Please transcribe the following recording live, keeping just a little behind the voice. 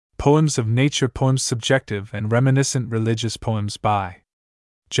Poems of Nature, Poems Subjective and Reminiscent, Religious Poems by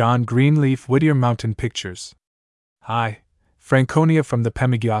John Greenleaf. Whittier. Mountain Pictures. I. Franconia from the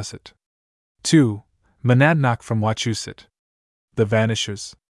Pemigewasset. 2. Monadnock from Wachusett. The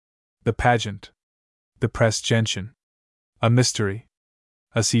Vanishers. The Pageant. The Pressed Gentian. A Mystery.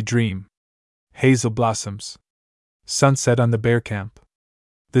 A Sea Dream. Hazel Blossoms. Sunset on the Bear Camp.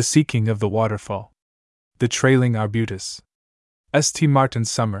 The Seeking of the Waterfall. The Trailing Arbutus. St.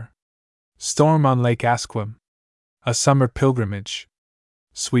 Martin's Summer. Storm on Lake Asquam. A Summer Pilgrimage.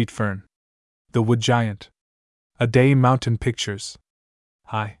 Sweet Fern. The Wood Giant. A Day. Mountain Pictures.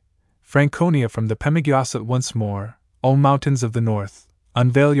 I. Franconia from the Pemigewasset. Once more, O mountains of the north,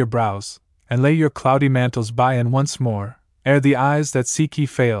 unveil your brows, and lay your cloudy mantles by, and once more, ere the eyes that seek ye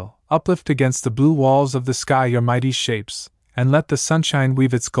fail, uplift against the blue walls of the sky your mighty shapes, and let the sunshine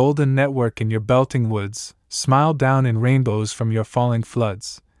weave its golden network in your belting woods, smile down in rainbows from your falling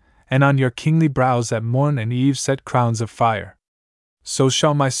floods, and on your kingly brows at morn and eve set crowns of fire. So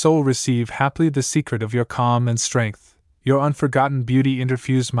shall my soul receive haply the secret of your calm and strength, your unforgotten beauty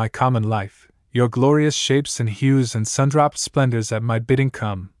interfuse my common life, your glorious shapes and hues and sun-dropped splendors at my bidding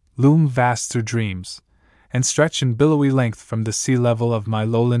come, loom vast through dreams, and stretch in billowy length from the sea level of my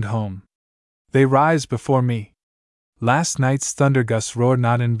lowland home. They rise before me. Last night's thunder gusts roar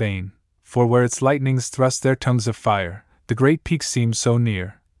not in vain, for where its lightnings thrust their tongues of fire, the great peaks seem so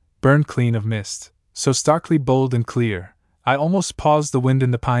near, burned clean of mist, so starkly bold and clear, I almost pause the wind in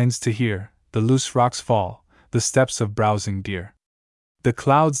the pines to hear the loose rocks fall, the steps of browsing deer. The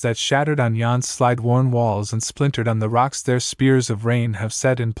clouds that shattered on yon slide-worn walls and splintered on the rocks their spears of rain have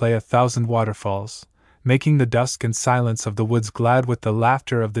set in play 1,000 waterfalls, making the dusk and silence of the woods glad with the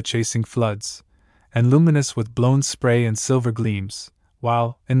laughter of the chasing floods, and luminous with blown spray and silver gleams,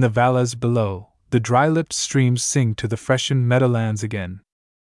 while, in the valleys below, the dry-lipped streams sing to the freshened meadowlands again.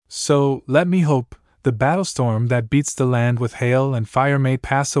 So, let me hope, the battle-storm that beats the land with hail and fire may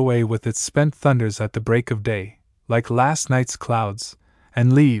pass away with its spent thunders at the break of day, like last night's clouds,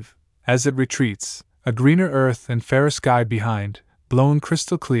 and leave, as it retreats, a greener earth and fairer sky behind, blown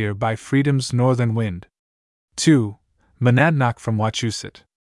crystal clear by freedom's northern wind. 2. Monadnock from Wachusett.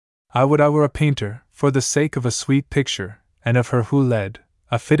 I would I were a painter, for the sake of a sweet picture, and of her who led,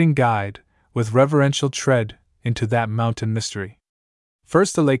 a fitting guide, with reverential tread, into that mountain mystery.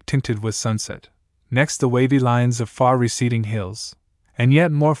 First a lake tinted with sunset, next the wavy lines of far receding hills, and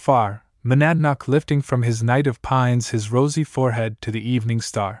yet more far, Monadnock lifting from his night of pines his rosy forehead to the evening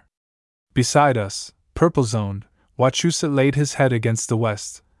star. Beside us, purple-zoned, Wachusett laid his head against the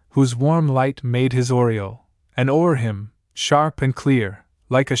west, whose warm light made his aureole, and o'er him, sharp and clear,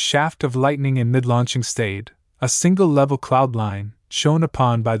 like a shaft of lightning in mid-launching stayed, a single level cloud line, shone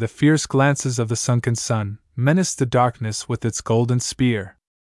upon by the fierce glances of the sunken sun, menaced the darkness with its golden spear.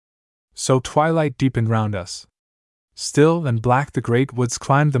 So twilight deepened round us. Still and black the great woods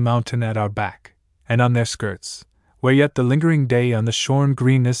climbed the mountain at our back, and on their skirts, where yet the lingering day on the shorn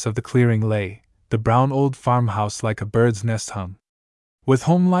greenness of the clearing lay, the brown old farmhouse like a bird's nest hung. With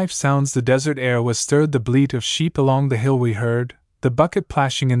home-life sounds the desert air was stirred, the bleat of sheep along the hill we heard, the bucket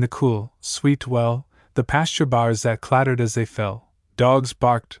plashing in the cool, sweet well, the pasture bars that clattered as they fell, dogs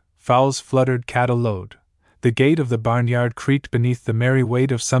barked, fowls fluttered, cattle lowed. The gate of the barnyard creaked beneath the merry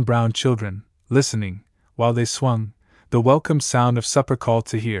weight of sun-browned children, listening, while they swung, the welcome sound of supper call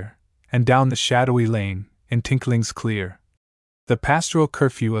to hear, and down the shadowy lane, in tinklings clear, the pastoral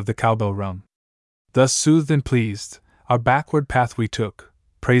curfew of the cowbell rung. Thus soothed and pleased, our backward path we took,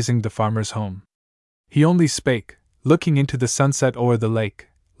 praising the farmer's home. He only spake, looking into the sunset o'er the lake,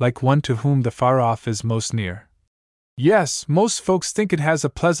 like one to whom the far-off is most near. Yes, most folks think it has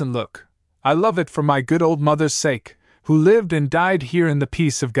a pleasant look. I love it for my good old mother's sake, who lived and died here in the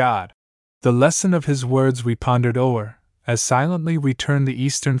peace of God. The lesson of his words we pondered o'er, as silently we turned the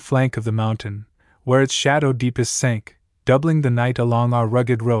eastern flank of the mountain, where its shadow deepest sank, doubling the night along our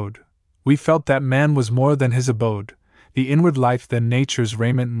rugged road. We felt that man was more than his abode, the inward life than nature's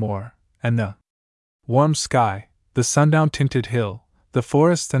raiment more, and the warm sky, the sundown-tinted hill, the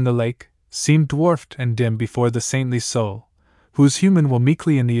forest and the lake, seemed dwarfed and dim before the saintly soul, whose human will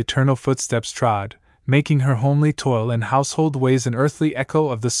meekly in the eternal footsteps trod, making her homely toil and household ways an earthly echo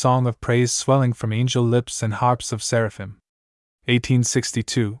of the song of praise swelling from angel lips and harps of seraphim.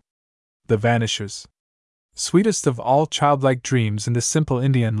 1862. The Vanishers. Sweetest of all childlike dreams in the simple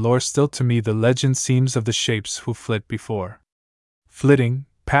Indian lore, still to me the legend seems of the shapes who flit before. Flitting,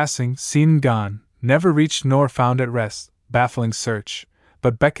 passing, seen and gone, never reached nor found at rest, baffling search,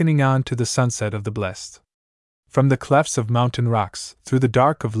 but beckoning on to the sunset of the blessed. From the clefts of mountain rocks, through the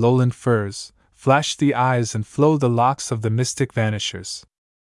dark of lowland firs, flash the eyes and flow the locks of the mystic vanishers.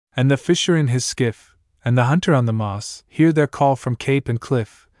 And the fisher in his skiff, and the hunter on the moss, hear their call from cape and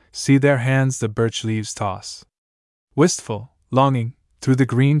cliff, see their hands the birch leaves toss. Wistful, longing, through the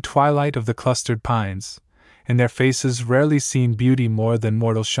green twilight of the clustered pines, in their faces rarely seen beauty more than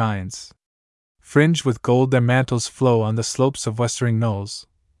mortal shines. Fringed with gold their mantles flow on the slopes of westering knolls,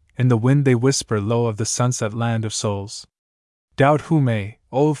 in the wind they whisper low of the sunset land of souls. Doubt who may,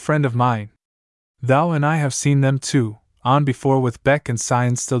 old friend of mine! Thou and I have seen them too, on before with beck and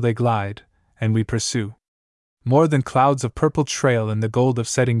sign still they glide, and we pursue. More than clouds of purple trail in the gold of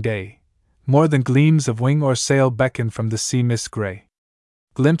setting day, more than gleams of wing or sail beckon from the sea mist gray.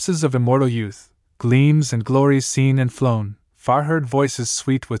 Glimpses of immortal youth, gleams and glories seen and flown, far-heard voices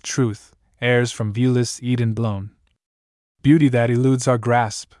sweet with truth, airs from viewless Eden blown. Beauty that eludes our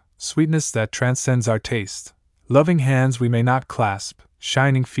grasp, sweetness that transcends our taste, loving hands we may not clasp,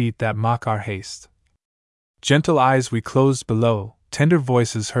 shining feet that mock our haste. Gentle eyes we closed below, tender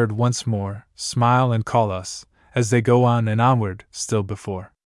voices heard once more, smile and call us, as they go on and onward, still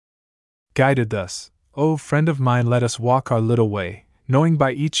before. Guided thus, O friend of mine, let us walk our little way, knowing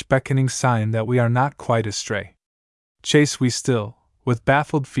by each beckoning sign that we are not quite astray. Chase we still, with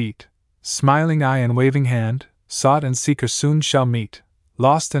baffled feet, smiling eye and waving hand, sought and seeker soon shall meet,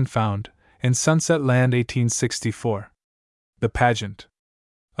 lost and found, in Sunset Land 1864. The pageant.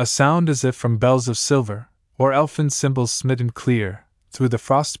 A sound as if from bells of silver, or elfin cymbals smitten clear, through the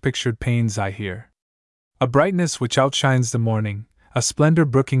frost-pictured panes I hear. A brightness which outshines the morning, a splendor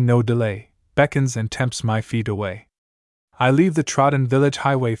brooking no delay, beckons and tempts my feet away. I leave the trodden village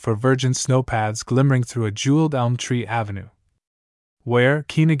highway for virgin snow paths glimmering through a jeweled elm tree avenue, where,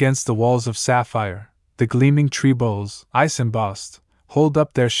 keen against the walls of sapphire, the gleaming tree boles, ice embossed, hold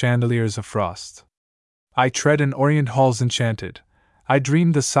up their chandeliers of frost. I tread in orient halls enchanted, I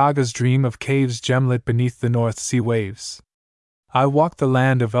dream the saga's dream of caves gemlit beneath the North Sea waves. I walk the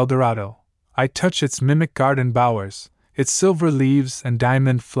land of Eldorado, I touch its mimic garden bowers, its silver leaves and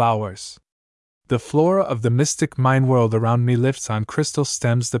diamond flowers. The flora of the mystic mine world around me lifts on crystal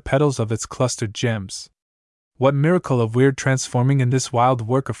stems the petals of its clustered gems. What miracle of weird transforming in this wild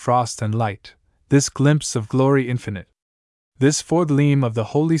work of frost and light, this glimpse of glory infinite. This foregleam of the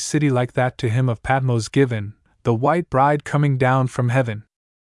holy city like that to him of Patmos given, the white bride coming down from heaven.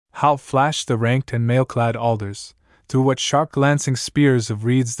 How flash the ranked and mail-clad alders, through what sharp glancing spears of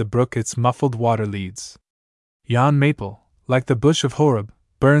reeds the brook its muffled water leads. Yon maple, like the bush of Horeb,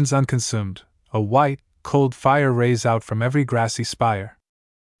 burns unconsumed, a white, cold fire rays out from every grassy spire.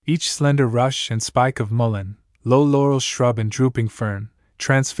 Each slender rush and spike of mullein, low laurel shrub and drooping fern,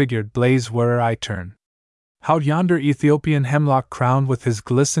 transfigured blaze where'er I turn. How yonder Ethiopian hemlock crowned with his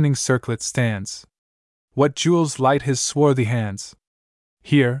glistening circlet stands! What jewels light his swarthy hands!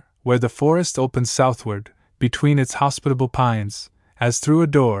 Here, where the forest opens southward, between its hospitable pines, as through a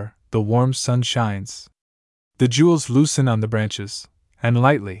door, the warm sun shines. The jewels loosen on the branches, and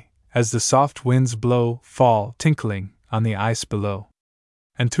lightly, as the soft winds blow, fall, tinkling, on the ice below.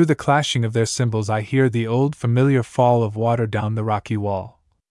 And through the clashing of their cymbals I hear the old familiar fall of water down the rocky wall,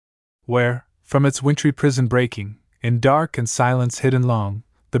 where, from its wintry prison breaking, in dark and silence hidden long,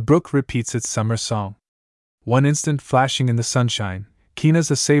 the brook repeats its summer song. One instant flashing in the sunshine, keen as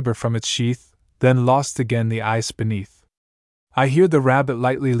a saber from its sheath, then lost again the ice beneath. I hear the rabbit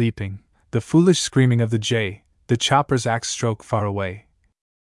lightly leaping, the foolish screaming of the jay, the chopper's axe stroke far away,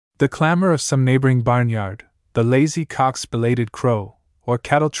 the clamor of some neighboring barnyard, the lazy cock's belated crow, or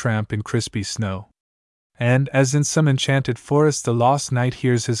cattle tramp in crispy snow. And, as in some enchanted forest the lost knight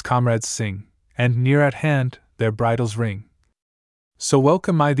hears his comrades sing, and near at hand, their bridles ring. So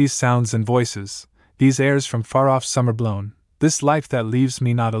welcome I these sounds and voices, these airs from far-off summer blown, this life that leaves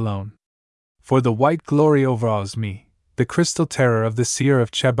me not alone. For the white glory overawes me, the crystal terror of the seer of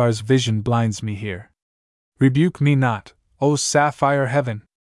Chebar's vision blinds me here. Rebuke me not, O sapphire heaven!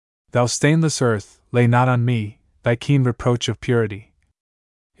 Thou stainless earth, lay not on me thy keen reproach of purity.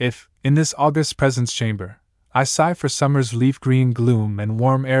 If, in this august presence chamber, I sigh for summer's leaf-green gloom and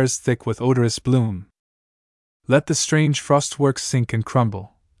warm airs thick with odorous bloom, let the strange frostworks sink and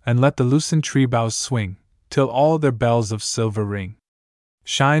crumble, and let the loosened tree boughs swing, till all their bells of silver ring.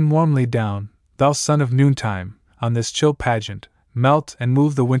 Shine warmly down, thou sun of noontime, on this chill pageant, melt and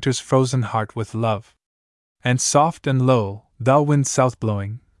move the winter's frozen heart with love. And soft and low, thou wind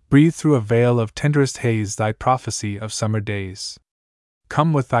south-blowing, breathe through a veil of tenderest haze thy prophecy of summer days.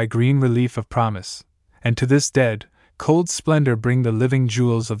 Come with thy green relief of promise, and to this dead, cold splendor bring the living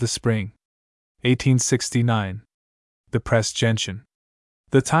jewels of the spring. 1869. The Pressed Gentian.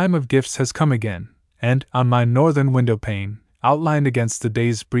 The time of gifts has come again, and, on my northern window pane, outlined against the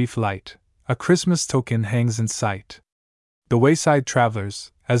day's brief light, a Christmas token hangs in sight. The wayside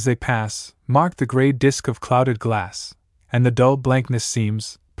travelers, as they pass, mark the grey disk of clouded glass, and the dull blankness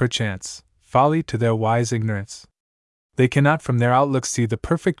seems, perchance, folly to their wise ignorance. They cannot from their outlook see the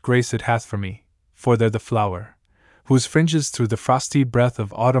perfect grace it hath for me, for there the flower, whose fringes through the frosty breath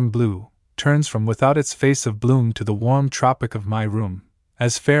of autumn blew, turns from without its face of bloom to the warm tropic of my room,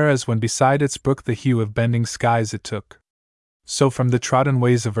 as fair as when beside its brook the hue of bending skies it took. So from the trodden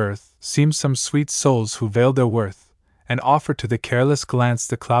ways of earth seem some sweet souls who veil their worth, and offer to the careless glance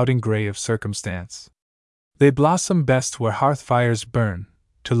the clouding grey of circumstance. They blossom best where hearth fires burn,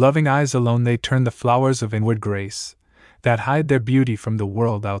 to loving eyes alone they turn the flowers of inward grace, that hide their beauty from the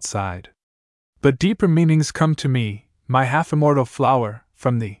world outside. But deeper meanings come to me, my half-immortal flower,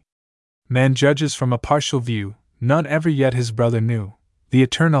 from thee. Man judges from a partial view, none ever yet his brother knew. The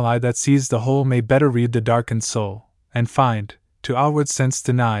eternal eye that sees the whole may better read the darkened soul, and find, to outward sense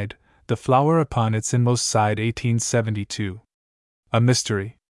denied, the flower upon its inmost side. 1872. A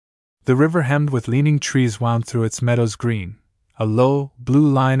mystery. The river hemmed with leaning trees wound through its meadows green. A low, blue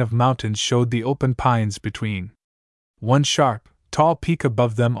line of mountains showed the open pines between. One sharp, tall peak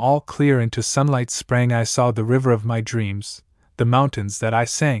above them all clear into sunlight sprang. I saw the river of my dreams, the mountains that I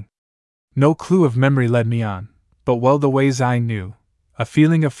sang. No clue of memory led me on, but well the ways I knew. A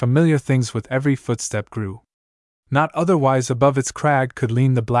feeling of familiar things with every footstep grew. Not otherwise above its crag could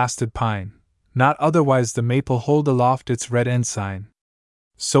lean the blasted pine, not otherwise the maple hold aloft its red ensign.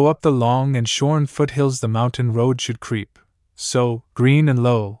 So up the long and shorn foothills the mountain road should creep, so, green and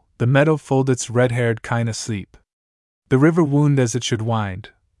low, the meadow fold its red-haired kine asleep. The river wound as it should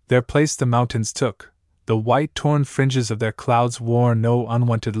wind, their place the mountains took, the white torn fringes of their clouds wore no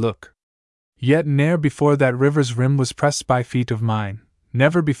unwonted look. Yet ne'er before that river's rim was pressed by feet of mine,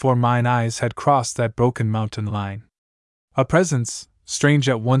 never before mine eyes had crossed that broken mountain line. A presence, strange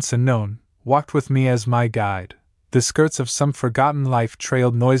at once and known, walked with me as my guide. The skirts of some forgotten life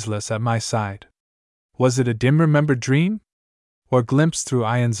trailed noiseless at my side. Was it a dim remembered dream? Or glimpse through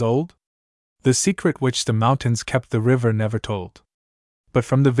aeons old? The secret which the mountains kept the river never told. But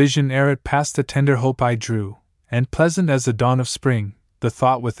from the vision ere it passed a tender hope I drew, and pleasant as the dawn of spring, the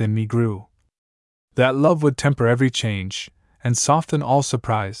thought within me grew. That love would temper every change, and soften all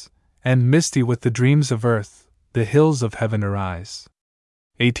surprise, and misty with the dreams of earth, the hills of heaven arise.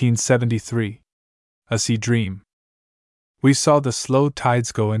 1873. A Sea Dream. We saw the slow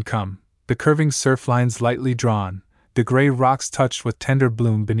tides go and come, the curving surf lines lightly drawn, the grey rocks touched with tender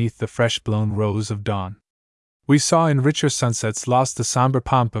bloom beneath the fresh-blown rose of dawn. We saw in richer sunsets lost the somber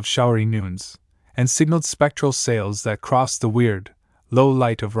pomp of showery noons, and signaled spectral sails that crossed the weird, low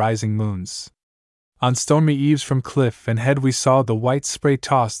light of rising moons. On stormy eaves from cliff and head we saw the white spray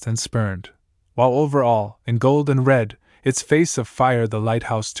tossed and spurned, while over all, in gold and red, its face of fire the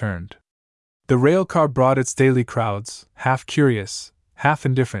lighthouse turned. The railcar brought its daily crowds, half curious, half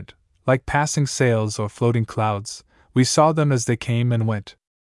indifferent, like passing sails or floating clouds. We saw them as they came and went.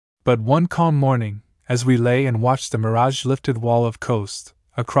 But one calm morning, as we lay and watched the mirage-lifted wall of coast,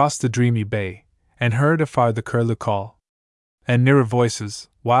 across the dreamy bay, and heard afar the curlew call, and nearer voices,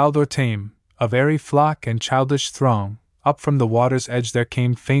 wild or tame, of airy flock and childish throng, up from the water's edge there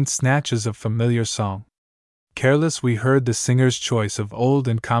came faint snatches of familiar song. Careless we heard the singer's choice of old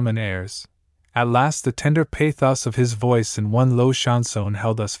and common airs. At last the tender pathos of his voice in one low chanson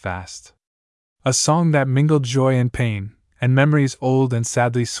held us fast. A song that mingled joy and pain, and memories old and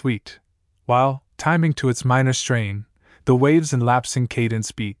sadly sweet, while, timing to its minor strain, the waves in lapsing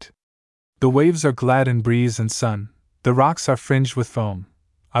cadence beat. The waves are glad in breeze and sun, the rocks are fringed with foam.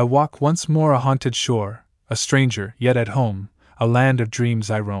 I walk once more a haunted shore, a stranger, yet at home, a land of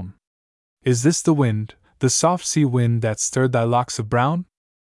dreams I roam. Is this the wind, the soft sea wind that stirred thy locks of brown?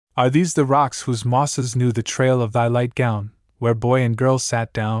 Are these the rocks whose mosses knew the trail of thy light gown, where boy and girl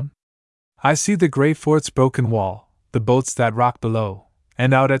sat down? I see the grey fort's broken wall, the boats that rock below,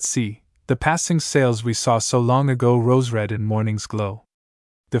 and out at sea, the passing sails we saw so long ago rose-red in morning's glow.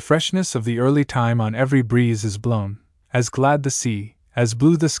 The freshness of the early time on every breeze is blown, as glad the sea, as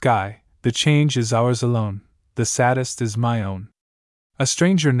blue the sky, the change is ours alone, the saddest is my own. A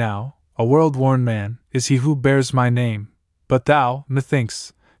stranger now, a world-worn man, is he who bears my name, but thou,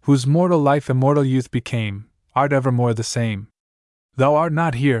 methinks, whose mortal life immortal youth became, art evermore the same. Thou art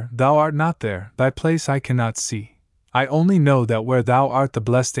not here, thou art not there, thy place I cannot see. I only know that where thou art the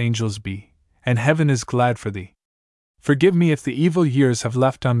blessed angels be, and heaven is glad for thee. Forgive me if the evil years have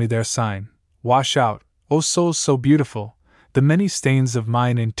left on me their sign. Wash out, O soul so beautiful, the many stains of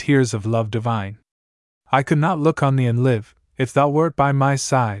mine in tears of love divine. I could not look on thee and live, if thou wert by my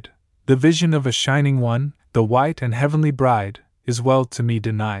side. The vision of a shining one, the white and heavenly bride, is well to me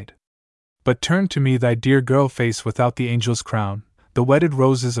denied. But turn to me thy dear girl face without the angel's crown, the wedded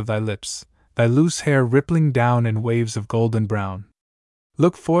roses of thy lips, thy loose hair rippling down in waves of golden brown.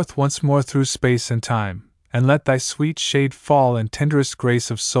 Look forth once more through space and time, and let thy sweet shade fall in tenderest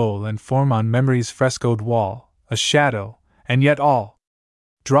grace of soul and form on memory's frescoed wall a shadow, and yet all.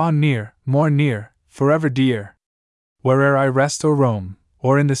 Draw near, more near, forever dear. Where'er I rest or roam,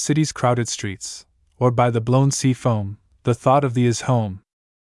 or in the city's crowded streets, or by the blown sea foam, the thought of thee is home.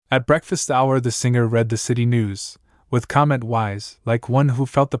 At breakfast hour the singer read the city news, with comment wise, like one who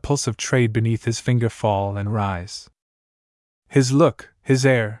felt the pulse of trade beneath his finger fall and rise. His look, his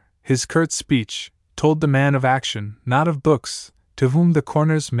air, his curt speech, told the man of action, not of books, to whom the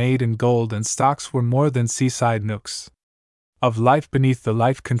corners made in gold and stocks were more than seaside nooks. Of life beneath the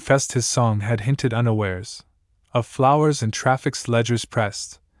life confessed his song had hinted unawares, of flowers in traffic's ledgers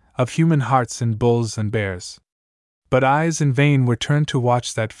pressed, of human hearts in bulls and bears. But eyes in vain were turned to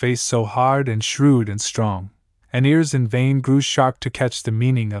watch that face so hard and shrewd and strong, and ears in vain grew sharp to catch the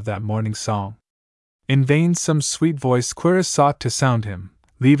meaning of that morning song. In vain some sweet voice queer sought to sound him,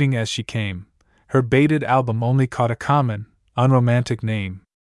 leaving as she came, her baited album only caught a common, unromantic name.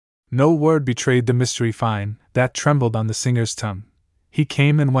 No word betrayed the mystery fine that trembled on the singer's tongue. He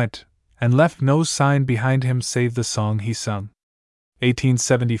came and went, and left no sign behind him save the song he sung.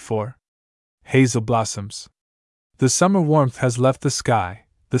 1874. Hazel Blossoms. The summer warmth has left the sky,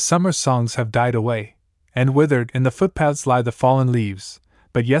 the summer songs have died away, and withered in the footpaths lie the fallen leaves,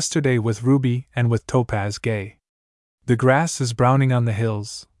 but yesterday with ruby and with topaz gay. The grass is browning on the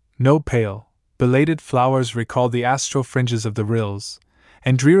hills, no pale, belated flowers recall the astral fringes of the rills,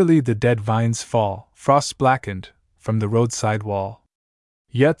 and drearily the dead vines fall, frost blackened, from the roadside wall.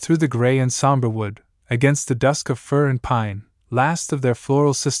 Yet through the grey and sombre wood, against the dusk of fir and pine, last of their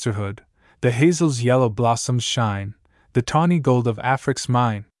floral sisterhood, the hazel's yellow blossoms shine, the tawny gold of Afric's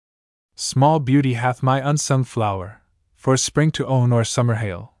mine. Small beauty hath my unsung flower, for spring to own or summer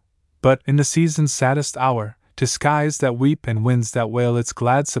hail, but in the season's saddest hour, to skies that weep and winds that wail its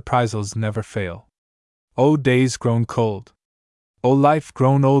glad surprisals never fail. O days grown cold! O life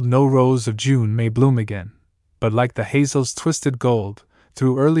grown old! No rose of June may bloom again, but like the hazel's twisted gold,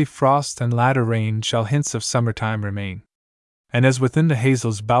 through early frost and latter rain shall hints of summertime remain. And as within the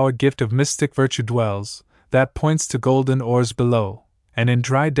hazel's bough a gift of mystic virtue dwells, that points to golden ores below, and in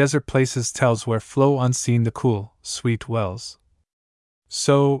dry desert places tells where flow unseen the cool, sweet wells.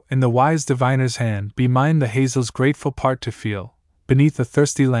 So, in the wise diviner's hand, be mine the hazel's grateful part to feel, beneath a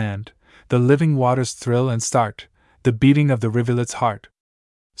thirsty land, the living waters thrill and start, the beating of the rivulet's heart.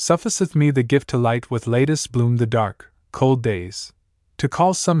 Sufficeth me the gift to light with latest bloom the dark, cold days, to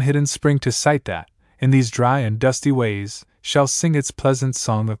call some hidden spring to sight that, in these dry and dusty ways, shall sing its pleasant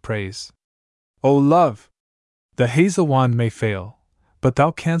song of praise. O love! The hazel wand may fail, but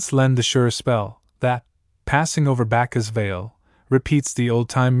thou canst lend the surer spell, that, passing over Baca's vale, repeats the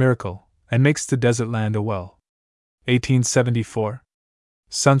old-time miracle, and makes the desert land a well. 1874.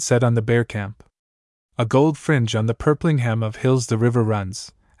 Sunset on the Bear Camp. A gold fringe on the purpling hem of hills the river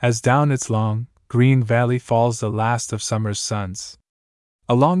runs, as down its long, green valley falls the last of summer's suns.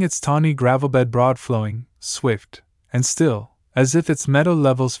 Along its tawny gravel-bed broad flowing, swift, and still, as if its meadow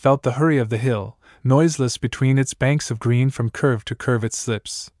levels felt the hurry of the hill, noiseless between its banks of green from curve to curve it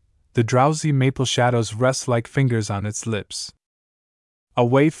slips, the drowsy maple shadows rest like fingers on its lips.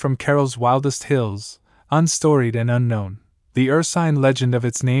 Away from Carol's wildest hills, unstoried and unknown, the ursine legend of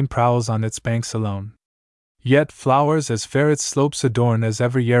its name prowls on its banks alone. Yet flowers as fair its slopes adorn as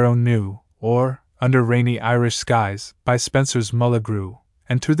ever Yarrow knew, or, under rainy Irish skies, by Spencer's Mulla grew,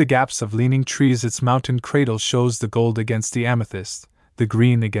 and through the gaps of leaning trees its mountain cradle shows the gold against the amethyst, the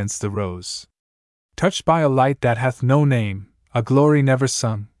green against the rose. Touched by a light that hath no name, a glory never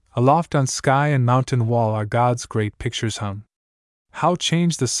sung, aloft on sky and mountain wall are God's great pictures hung. How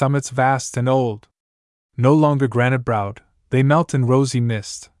changed the summits vast and old! No longer granite-browed, they melt in rosy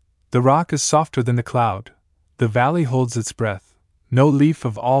mist, the rock is softer than the cloud, the valley holds its breath, no leaf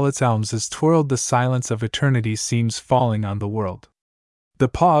of all its elms is twirled, the silence of eternity seems falling on the world. The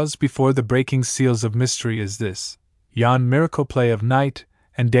pause before the breaking seals of mystery is this, yon miracle play of night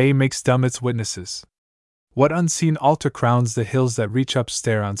and day makes dumb its witnesses. What unseen altar crowns the hills that reach up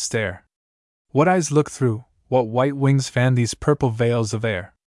stair on stair? What eyes look through, what white wings fan these purple veils of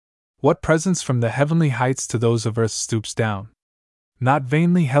air? What presence from the heavenly heights to those of earth stoops down? Not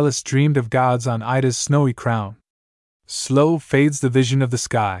vainly Hellas dreamed of gods on Ida's snowy crown. Slow fades the vision of the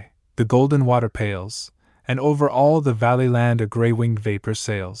sky, the golden water pales, and over all the valley land a grey-winged vapor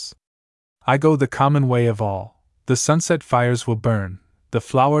sails. I go the common way of all, the sunset fires will burn, the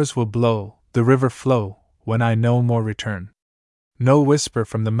flowers will blow, the river flow, when I no more return. No whisper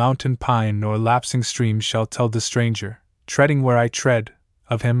from the mountain pine nor lapsing stream shall tell the stranger, treading where I tread,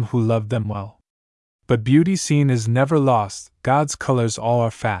 of him who loved them well. But beauty seen is never lost, God's colors all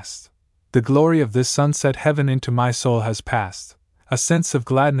are fast. The glory of this sunset heaven into my soul has passed, a sense of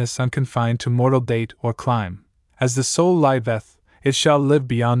gladness unconfined to mortal date or clime. As the soul liveth, it shall live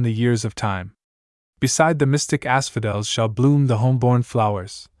beyond the years of time. Beside the mystic asphodels shall bloom the homeborn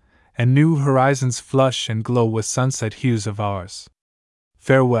flowers, and new horizons flush and glow with sunset hues of ours.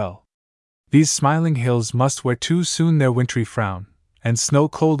 Farewell. These smiling hills must wear too soon their wintry frown, and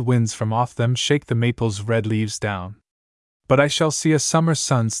snow-cold winds from off them shake the maple's red leaves down. But I shall see a summer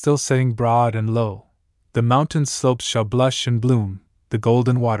sun still setting broad and low. The mountain slopes shall blush and bloom, the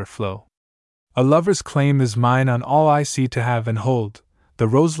golden water flow. A lover's claim is mine on all I see to have and hold, the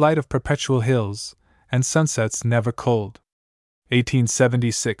rose light of perpetual hills, and sunsets never cold.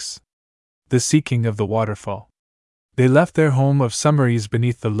 1876. The Seeking of the Waterfall. They left their home of summer ease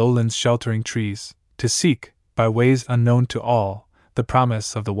beneath the lowland's sheltering trees, to seek, by ways unknown to all, the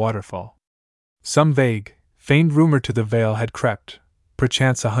promise of the waterfall. Some vague, feigned rumor to the vale had crept,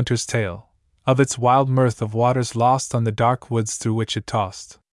 perchance a hunter's tale, of its wild mirth of waters lost on the dark woods through which it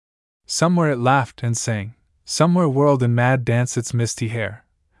tossed. Somewhere it laughed and sang, somewhere whirled in mad dance its misty hair,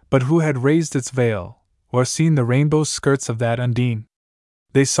 but who had raised its veil, or seen the rainbow skirts of that Undine?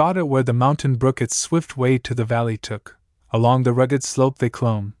 They sought it where the mountain brook its swift way to the valley took. Along the rugged slope they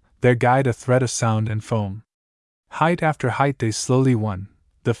clomb, their guide a thread of sound and foam. Height after height they slowly won,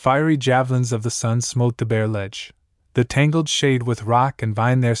 the fiery javelins of the sun smote the bare ledge, the tangled shade with rock and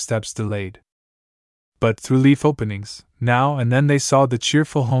vine their steps delayed. But through leaf openings, now and then they saw the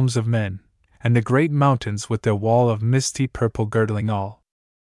cheerful homes of men, and the great mountains with their wall of misty purple girdling all.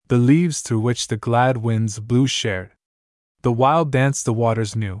 The leaves through which the glad winds blew shared. The wild dance the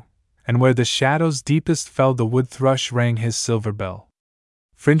waters knew, and where the shadows deepest fell the wood thrush rang his silver bell.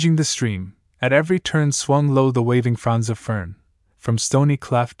 Fringing the stream, at every turn swung low the waving fronds of fern, from stony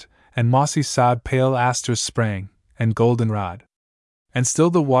cleft and mossy sod pale asters sprang, and goldenrod. And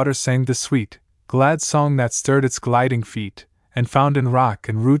still the water sang the sweet, glad song that stirred its gliding feet, and found in rock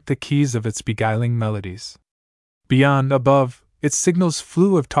and root the keys of its beguiling melodies. Beyond, above, its signals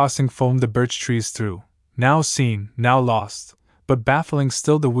flew of tossing foam the birch trees through, now seen, now lost, but baffling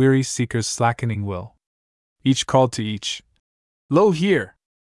still the weary seeker's slackening will. Each called to each, "Lo here!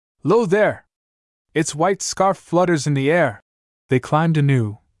 Lo there! Its white scarf flutters in the air!" They climbed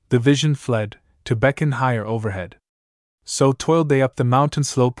anew, the vision fled, to beckon higher overhead. So toiled they up the mountain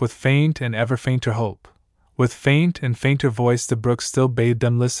slope with faint and ever fainter hope. With faint and fainter voice the brook still bade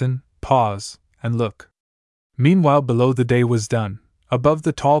them listen, pause, and look. Meanwhile below the day was done, above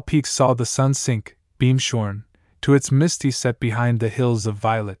the tall peaks saw the sun sink, beam-shorn, to its misty set behind the hills of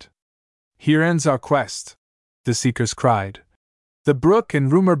violet. "Here ends our quest," the seekers cried. "The brook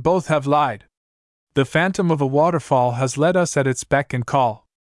and rumor both have lied. The phantom of a waterfall has led us at its beck and call."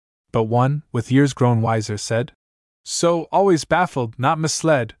 But one, with years grown wiser, said, "So, always baffled, not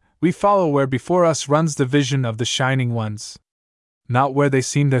misled, we follow where before us runs the vision of the shining ones. Not where they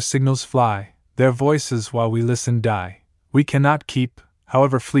seem their signals fly, their voices while we listen die. We cannot keep,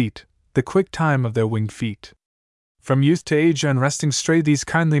 however fleet, the quick time of their winged feet. From youth to age unresting stray these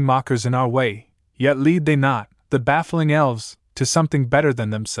kindly mockers in our way, yet lead they not, the baffling elves, to something better than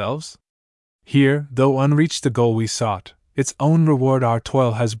themselves? Here, though unreached the goal we sought, its own reward our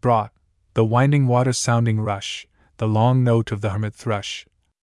toil has brought, the winding water's sounding rush, the long note of the hermit thrush.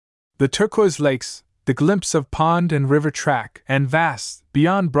 The turquoise lakes, the glimpse of pond and river track, and vast,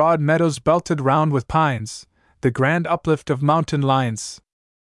 beyond broad meadows belted round with pines, the grand uplift of mountain lines.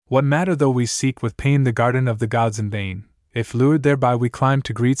 What matter though we seek with pain the garden of the gods in vain, if lured thereby we climb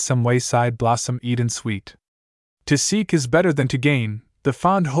to greet some wayside blossom Eden sweet? To seek is better than to gain, the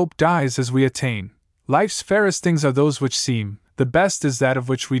fond hope dies as we attain. Life's fairest things are those which seem, the best is that of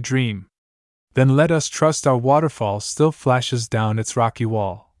which we dream. Then let us trust our waterfall still flashes down its rocky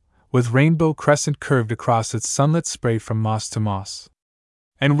wall, with rainbow crescent curved across its sunlit spray from moss to moss.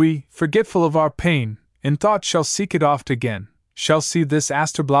 And we, forgetful of our pain, in thought shall seek it oft again, shall see this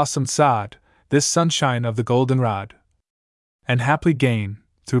aster-blossomed sod, this sunshine of the goldenrod. And haply gain,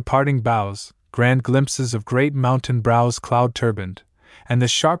 through parting boughs, grand glimpses of great mountain brows cloud-turbaned, and the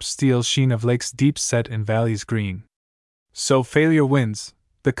sharp steel sheen of lakes deep set in valleys green. So failure wins,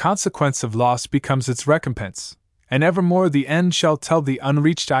 the consequence of loss becomes its recompense, and evermore the end shall tell the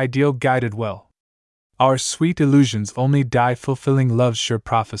unreached ideal guided well. Our sweet illusions only die fulfilling love's sure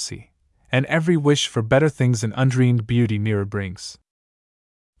prophecy, and every wish for better things an undreamed beauty nearer brings.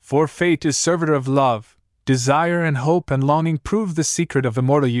 For fate is servitor of love, desire and hope and longing prove the secret of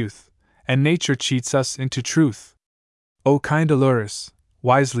immortal youth, and nature cheats us into truth. O kind allures,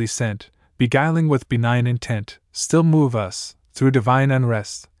 wisely sent, beguiling with benign intent, still move us, through divine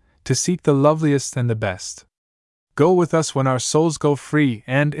unrest, to seek the loveliest and the best. Go with us when our souls go free,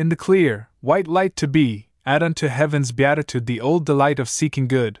 and in the clear, white light to be, add unto heaven's beatitude the old delight of seeking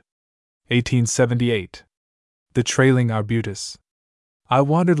good. 1878. The trailing arbutus. I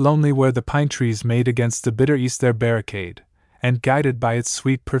wandered lonely where the pine trees made against the bitter east their barricade, and guided by its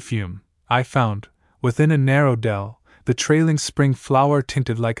sweet perfume, I found, within a narrow dell, the trailing spring flower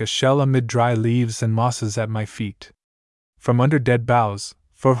tinted like a shell amid dry leaves and mosses at my feet. From under dead boughs,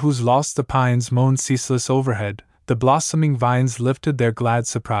 for whose loss the pines moaned ceaseless overhead, the blossoming vines lifted their glad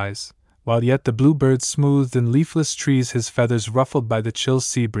surprise, while yet the bluebird smoothed in leafless trees his feathers ruffled by the chill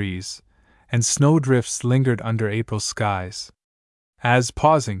sea breeze, and snowdrifts lingered under April skies. As,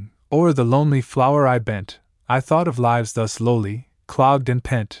 pausing, o'er the lonely flower I bent, I thought of lives thus lowly, clogged and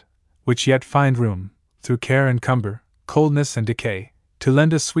pent, which yet find room, through care and cumber, coldness and decay, to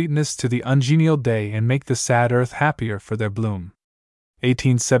lend a sweetness to the ungenial day and make the sad earth happier for their bloom.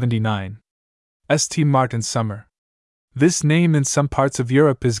 1879. St. Martin's Summer. This name in some parts of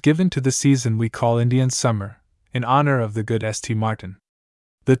Europe is given to the season we call Indian summer, in honor of the good St. Martin.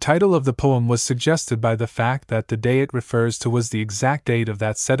 The title of the poem was suggested by the fact that the day it refers to was the exact date of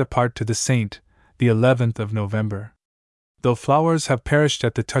that set apart to the saint, the 11th of November. Though flowers have perished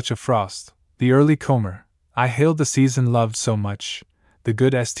at the touch of frost, the early comer, I hailed the season loved so much, the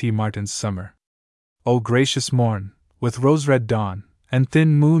good St. Martin's summer. O gracious morn, with rose-red dawn, and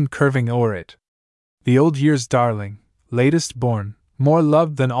thin moon curving o'er it, the old year's darling, latest born, more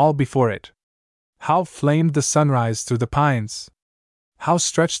loved than all before it. How flamed the sunrise through the pines! How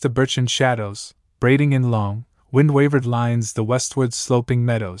stretched the birchen shadows, braiding in long, wind-wavered lines the westward sloping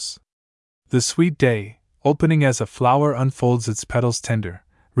meadows! The sweet day, opening as a flower unfolds its petals tender,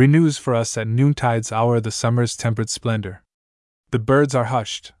 renews for us at noontide's hour the summer's tempered splendor. The birds are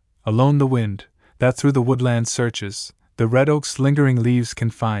hushed, alone the wind, that through the woodland searches, the red oak's lingering leaves can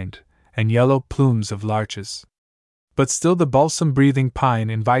find, and yellow plumes of larches. But still the balsam-breathing pine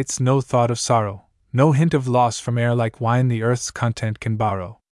invites no thought of sorrow, no hint of loss from air like wine the earth's content can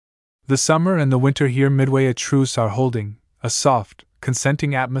borrow. The summer and the winter here midway a truce are holding, a soft,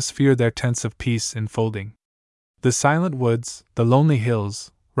 consenting atmosphere their tents of peace enfolding. The silent woods, the lonely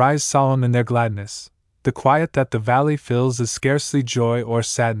hills, rise solemn in their gladness, the quiet that the valley fills is scarcely joy or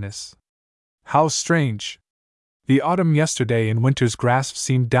sadness. How strange! The autumn yesterday in winter's grasp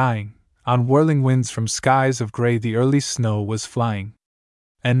seemed dying, on whirling winds from skies of gray the early snow was flying.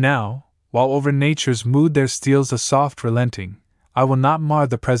 And now, while over nature's mood there steals a soft relenting, I will not mar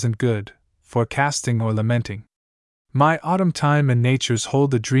the present good, forecasting or lamenting. My autumn time and nature's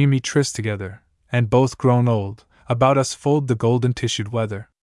hold a dreamy tryst together, and both grown old, about us fold the golden tissued weather.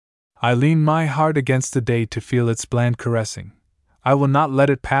 I lean my heart against the day to feel its bland caressing. I will not let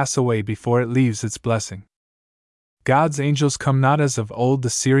it pass away before it leaves its blessing. God's angels come not as of old the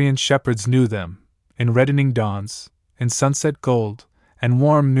Syrian shepherds knew them, in reddening dawns, in sunset gold, and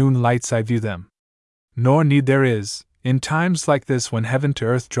warm noon lights I view them. Nor need there is, in times like this when heaven to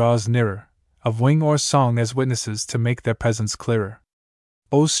earth draws nearer, of wing or song as witnesses to make their presence clearer.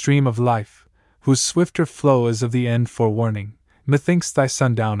 O stream of life, whose swifter flow is of the end forewarning, methinks thy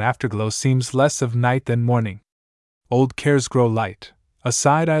sundown afterglow seems less of night than morning. Old cares grow light,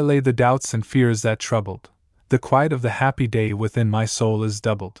 aside I lay the doubts and fears that troubled, the quiet of the happy day within my soul is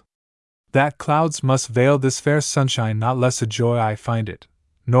doubled. That clouds must veil this fair sunshine, not less a joy I find it,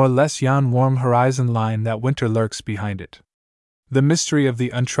 nor less yon warm horizon line that winter lurks behind it. The mystery of the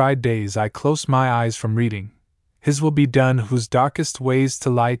untried days I close my eyes from reading, His will be done whose darkest ways to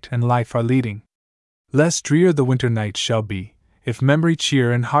light and life are leading. Less drear the winter night shall be, if memory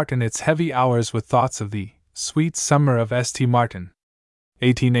cheer and hearten its heavy hours with thoughts of thee, sweet summer of St. Martin.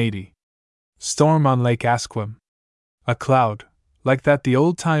 1880. Storm on Lake Asquim. A cloud, like that the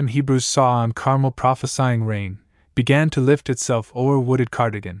old-time Hebrews saw on Carmel prophesying rain, began to lift itself o'er wooded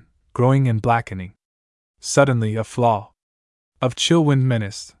Cardigan, growing and blackening. Suddenly a flaw of chill wind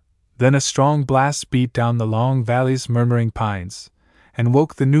menaced, then a strong blast beat down the long valley's murmuring pines, and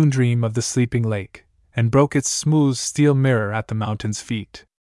woke the noon dream of the sleeping lake, and broke its smooth steel mirror at the mountain's feet.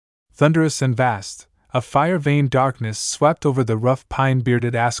 Thunderous and vast, a fire-veined darkness swept over the rough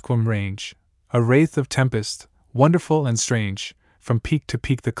pine-bearded Asquim range, a wraith of tempest, wonderful and strange. From peak to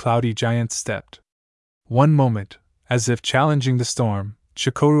peak the cloudy giant stepped. One moment, as if challenging the storm,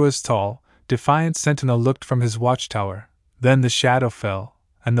 Chikorua's tall, defiant sentinel looked from his watchtower, then the shadow fell,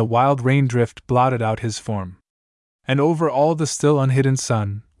 and the wild rain drift blotted out his form. And over all the still unhidden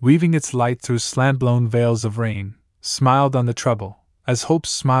sun, weaving its light through slant-blown veils of rain, smiled on the trouble, as hope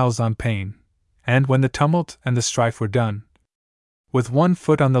smiles on pain, and when the tumult and the strife were done, with one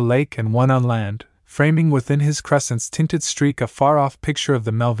foot on the lake and one on land, framing within his crescent's tinted streak a far-off picture of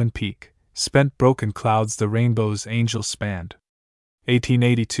the Melvin Peak, spent broken clouds the rainbow's angel spanned.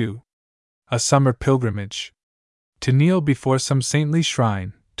 1882. A summer pilgrimage. To kneel before some saintly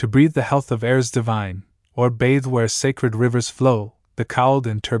shrine, to breathe the health of airs divine, or bathe where sacred rivers flow, the cowled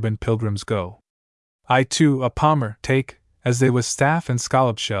and turbaned pilgrims go. I too, a palmer, take, as they with staff and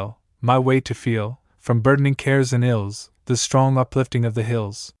scallop shell, my way to feel, from burdening cares and ills, the strong uplifting of the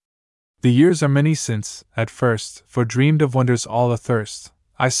hills. The years are many since, at first, for dreamed of wonders all athirst,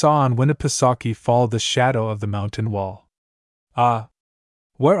 I saw on Winnipesaukee fall the shadow of the mountain wall. Ah!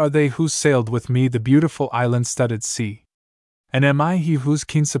 Where are they who sailed with me the beautiful island-studded sea? And am I he whose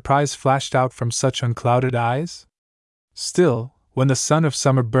keen surprise flashed out from such unclouded eyes? Still, when the sun of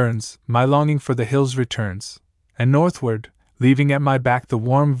summer burns, my longing for the hills returns, and northward, leaving at my back the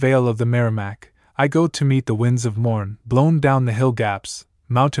warm vale of the Merrimack, I go to meet the winds of morn, blown down the hill gaps,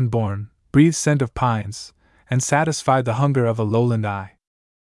 mountain-born, breathe scent of pines, and satisfy the hunger of a lowland eye.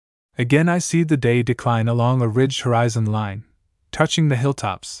 Again I see the day decline along a ridged horizon line, touching the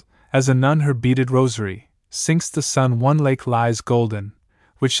hilltops, as a nun her beaded rosary, sinks the sun one lake lies golden,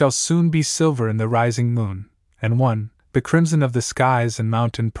 which shall soon be silver in the rising moon, and one, the crimson of the skies and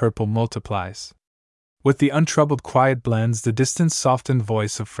mountain purple multiplies. With the untroubled quiet blends the distant softened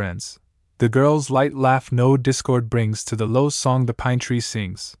voice of friends. The girl's light laugh no discord brings to the low song the pine tree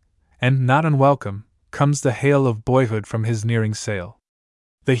sings, and, not unwelcome, comes the hail of boyhood from his nearing sail.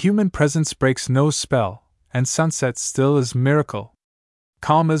 The human presence breaks no spell, and sunset still as miracle.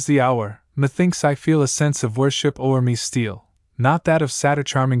 Calm as the hour, methinks I feel a sense of worship o'er me steal, not that of satyr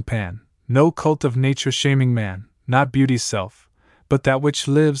charming Pan, no cult of nature shaming man, not beauty's self, but that which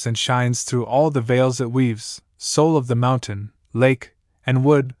lives and shines through all the veils it weaves, soul of the mountain, lake, and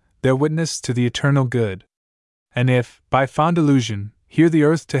wood, their witness to the eternal good. And if, by fond illusion, here the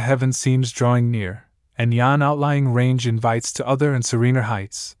earth to heaven seems drawing near, and yon outlying range invites to other and serener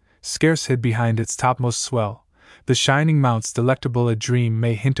heights, scarce hid behind its topmost swell, the shining mounts delectable a dream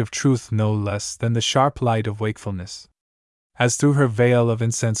may hint of truth no less than the sharp light of wakefulness. As through her veil of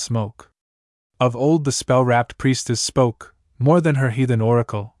incense smoke, of old the spell-wrapped priestess spoke, more than her heathen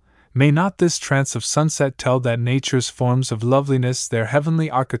oracle, may not this trance of sunset tell that nature's forms of loveliness their heavenly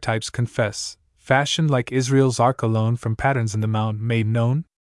archetypes confess, fashioned like Israel's ark alone from patterns in the mount made known?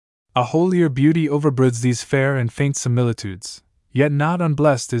 A holier beauty overbroods these fair and faint similitudes, yet not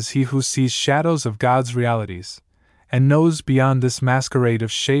unblessed is he who sees shadows of God's realities, and knows beyond this masquerade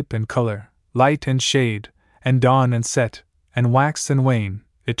of shape and color, light and shade, and dawn and set, and wax and wane,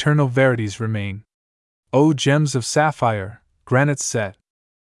 eternal verities remain. O gems of sapphire, granite set!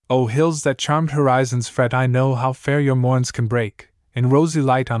 O hills that charmed horizons fret! I know how fair your morns can break, in rosy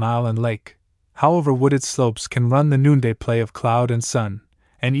light on isle and lake, how over wooded slopes can run the noonday play of cloud and sun,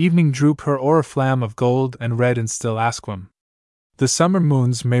 and evening droop her oriflamme of gold and red in still Asquam. The summer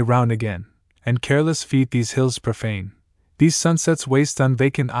moons may round again, and careless feet these hills profane, these sunsets waste on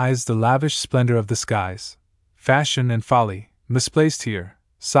vacant eyes the lavish splendor of the skies. Fashion and folly, misplaced here,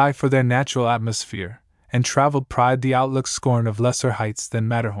 sigh for their natural atmosphere, and traveled pride the outlook scorn of lesser heights than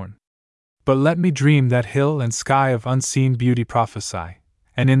Matterhorn. But let me dream that hill and sky of unseen beauty prophesy,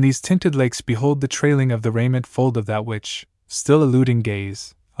 and in these tinted lakes behold the trailing of the raiment fold of that which, still eluding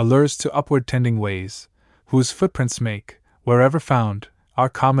gaze, allures to upward tending ways, whose footprints make, wherever found, our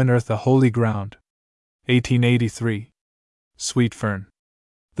common earth a holy ground. 1883. Sweet Fern.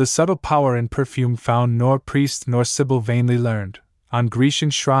 The subtle power in perfume found nor priest nor sibyl vainly learned, on Grecian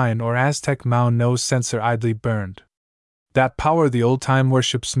shrine or Aztec mound no censer idly burned. That power the old-time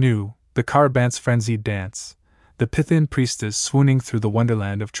worships knew, the Carabant's frenzied dance, the Pythian priestess swooning through the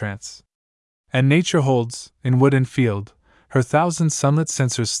wonderland of trance. And nature holds, in wood and field, her thousand sunlit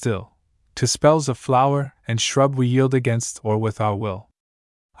censers still, to spells of flower and shrub we yield against or with our will.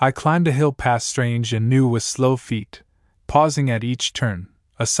 I climbed a hill path strange and new with slow feet, pausing at each turn,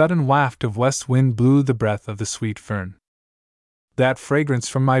 a sudden waft of west wind blew the breath of the sweet fern. That fragrance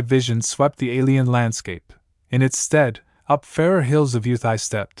from my vision swept the alien landscape. In its stead, up fairer hills of youth I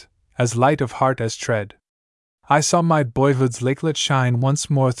stepped, as light of heart as tread. I saw my boyhood's lakelet shine once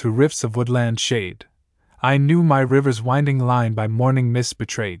more through rifts of woodland shade. I knew my river's winding line by morning mist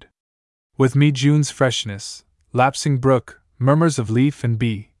betrayed. With me June's freshness, lapsing brook, murmurs of leaf and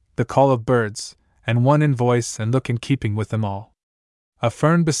bee, the call of birds, and one in voice and look in keeping with them all. A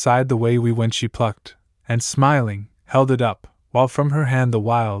fern beside the way we went she plucked, and smiling, held it up, while from her hand the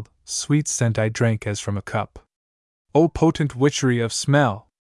wild, sweet scent I drank as from a cup. O potent witchery of smell!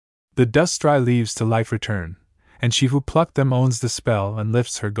 The dust dry leaves to life return, and she who plucked them owns the spell and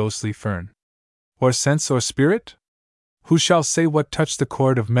lifts her ghostly fern. or sense or spirit? Who shall say what touched the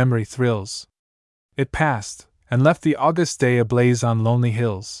chord of memory thrills? It passed, and left the August day ablaze on lonely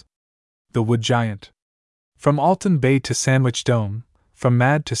hills. The Wood Giant. From Alton Bay to Sandwich Dome, from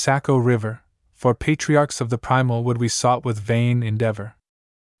Mad to Saco River, for patriarchs of the primal wood we sought with vain endeavor.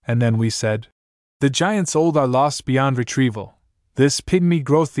 And then we said, the giants old are lost beyond retrieval. This pygmy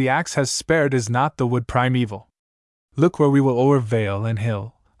growth the axe has spared is not the wood primeval. Look where we will o'er vale and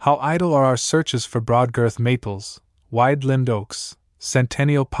hill, how idle are our searches for broad-girth maples, wide-limbed oaks,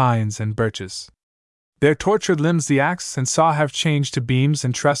 centennial pines and birches. Their tortured limbs the axe and saw have changed to beams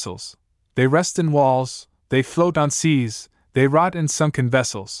and trestles. They rest in walls, they float on seas, they rot in sunken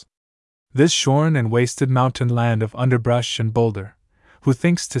vessels. This shorn and wasted mountain land of underbrush and boulder, who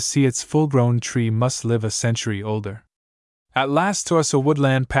thinks to see its full-grown tree must live a century older. At last to us a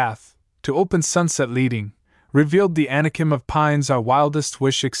woodland path, to open sunset leading, revealed the Anakim of pines our wildest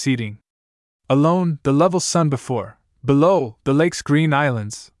wish exceeding. Alone, the level sun before, below, the lake's green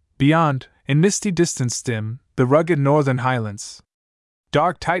islands, beyond, in misty distance dim, the rugged northern highlands.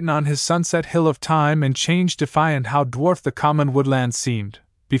 Dark Titan on his sunset hill of time and change defiant how dwarf the common woodland seemed,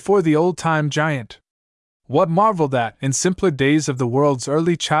 before the old-time giant. What marvel that, in simpler days of the world's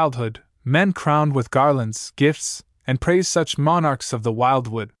early childhood, men crowned with garlands, gifts, and praised such monarchs of the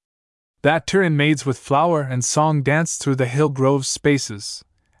wildwood. That Tyrian maids with flower and song danced through the hill grove's spaces,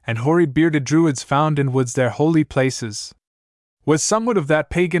 and hoary bearded druids found in woods their holy places. With somewhat of that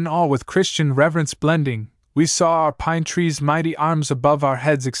pagan awe with Christian reverence blending, we saw our pine tree's mighty arms above our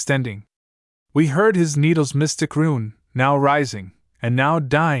heads extending. We heard his needle's mystic rune, now rising, and now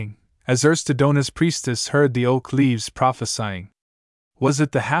dying, as erst Adona's priestess heard the oak leaves prophesying. Was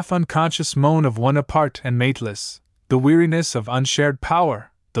it the half-unconscious moan of one apart and mateless, the weariness of unshared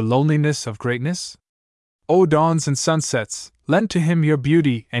power, the loneliness of greatness? O dawns and sunsets, lend to him your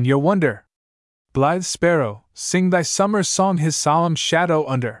beauty and your wonder! Blithe sparrow, sing thy summer song his solemn shadow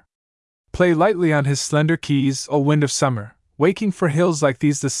under! Play lightly on his slender keys, O wind of summer, waking for hills like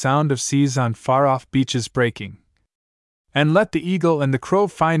these the sound of seas on far-off beaches breaking. And let the eagle and the crow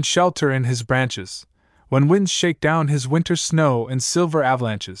find shelter in his branches, when winds shake down his winter snow in silver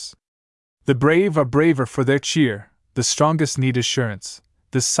avalanches. The brave are braver for their cheer, the strongest need assurance,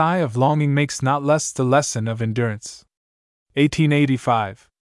 the sigh of longing makes not less the lesson of endurance. 1885.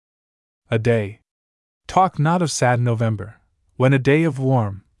 A day. Talk not of sad November, when a day of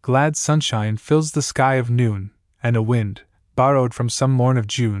warm, glad sunshine fills the sky of noon, and a wind, borrowed from some morn of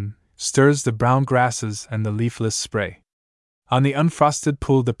June, stirs the brown grasses and the leafless spray. On the unfrosted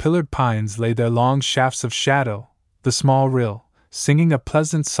pool the pillared pines lay their long shafts of shadow, the small rill, singing a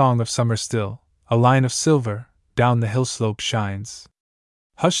pleasant song of summer still, a line of silver, down the hill slope shines.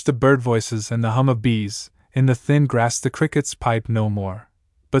 Hush the bird voices and the hum of bees, in the thin grass the crickets pipe no more,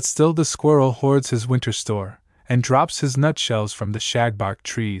 but still the squirrel hoards his winter store, and drops his nutshells from the shagbark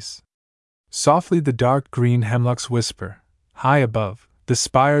trees. Softly the dark green hemlocks whisper, high above, the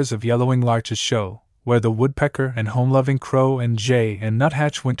spires of yellowing larches show, where the woodpecker and home-loving crow and jay and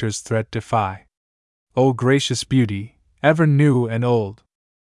nuthatch winter's threat defy. O gracious beauty, ever new and old!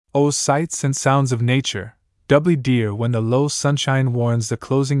 O sights and sounds of nature, doubly dear when the low sunshine warns the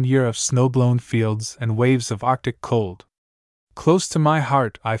closing year of snow-blown fields and waves of arctic cold. Close to my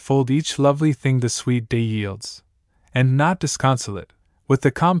heart I fold each lovely thing the sweet day yields, and not disconsolate, with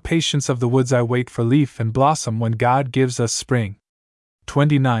the calm patience of the woods I wait for leaf and blossom when God gives us spring.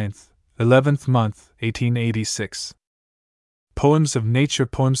 29th, 11th month, 1886. Poems of Nature.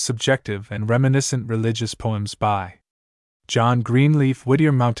 Poems subjective and reminiscent religious poems by John Greenleaf.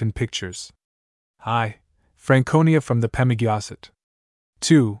 Whittier. Mountain Pictures. I. Franconia from the Pemigewasset.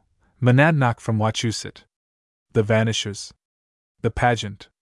 2. Monadnock from Wachusett. The Vanishers. The Pageant.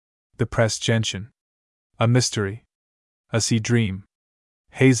 The Pressed Gentian. A Mystery. A Sea Dream.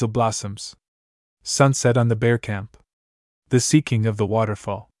 Hazel Blossoms. Sunset on the Bear Camp. The Seeking of the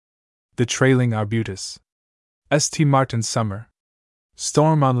Waterfall. The Trailing Arbutus. St. Martin's Summer.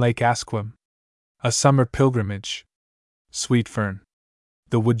 Storm on Lake Asquam. A Summer Pilgrimage. Sweet Fern.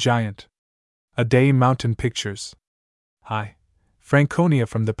 The Wood Giant. A Day. Mountain Pictures. Hi, Franconia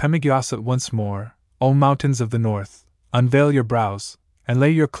from the Pemigewasset once more, O mountains of the north, unveil your brows, and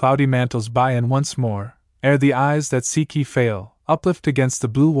lay your cloudy mantles by, and once more, ere the eyes that seek ye fail, uplift against the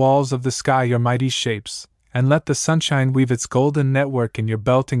blue walls of the sky your mighty shapes, and let the sunshine weave its golden network in your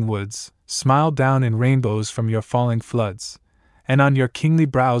belting woods, smile down in rainbows from your falling floods, and on your kingly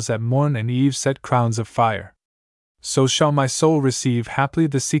brows at morn and eve set crowns of fire. So shall my soul receive haply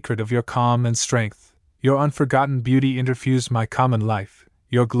the secret of your calm and strength, your unforgotten beauty interfuse my common life,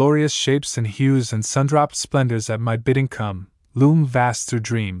 your glorious shapes and hues and sun-dropped splendors at my bidding come, loom vast through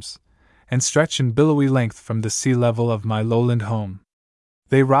dreams, and stretch in billowy length from the sea level of my lowland home.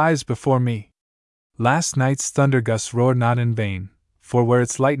 They rise before me. Last night's thunder gusts roared not in vain, for where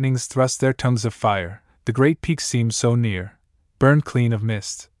its lightnings thrust their tongues of fire, the great peak seemed so near, burned clean of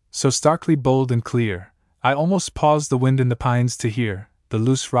mist, so starkly bold and clear, I almost paused the wind in the pines to hear the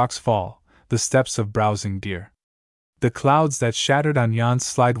loose rocks fall, the steps of browsing deer. The clouds that shattered on yon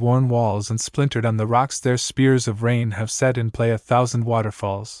slide-worn walls and splintered on the rocks their spears of rain have set in play 1,000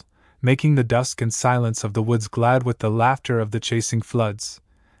 waterfalls, making the dusk and silence of the woods glad with the laughter of the chasing floods,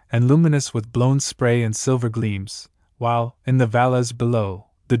 and luminous with blown spray and silver gleams, while, in the valleys below,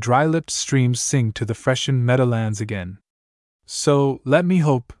 the dry-lipped streams sing to the freshened meadowlands again. So, let me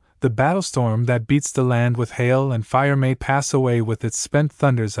hope, the battle-storm that beats the land with hail and fire may pass away with its spent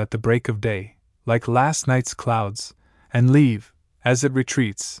thunders at the break of day, like last night's clouds, and leave, as it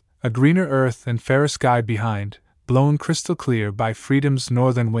retreats, a greener earth and fairer sky behind, blown crystal clear by freedom's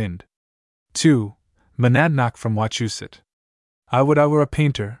northern wind. 2. Monadnock from Wachusett. I would I were a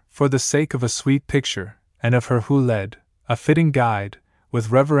painter, for the sake of a sweet picture, and of her who led, a fitting guide, with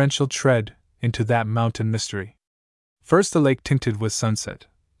reverential tread, into that mountain mystery. First the lake tinted with sunset,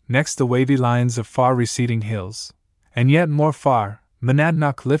 next the wavy lines of far receding hills, and yet more far,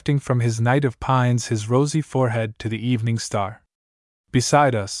 Monadnock lifting from his night of pines his rosy forehead to the evening star.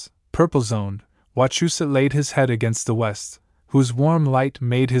 Beside us, purple-zoned, Wachusett laid his head against the west, whose warm light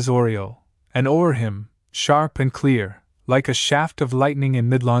made his aureole, and o'er him, sharp and clear, like a shaft of lightning in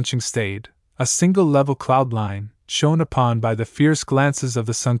mid-launching stayed, a single level cloud line, shone upon by the fierce glances of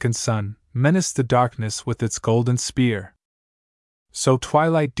the sunken sun, menaced the darkness with its golden spear. So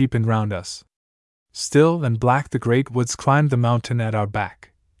twilight deepened round us. Still and black the great woods climbed the mountain at our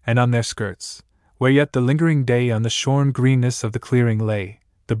back, and on their skirts, where yet the lingering day on the shorn greenness of the clearing lay,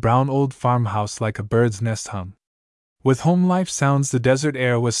 the brown old farmhouse like a bird's nest hung. With home-life sounds the desert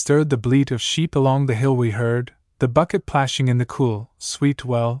air was stirred, the bleat of sheep along the hill we heard, the bucket plashing in the cool, sweet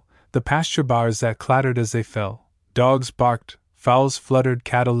well, the pasture bars that clattered as they fell, dogs barked, fowls fluttered,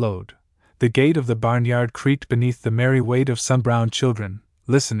 cattle lowed. The gate of the barnyard creaked beneath the merry weight of some brown children,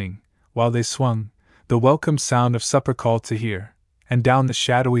 listening, while they swung, the welcome sound of supper called to hear, and down the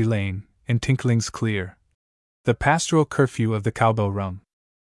shadowy lane, in tinklings clear, the pastoral curfew of the cowbell rung.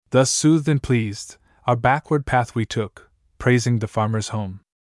 Thus soothed and pleased, our backward path we took, praising the farmer's home.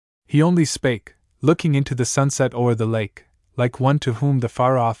 He only spake, looking into the sunset o'er the lake, like one to whom the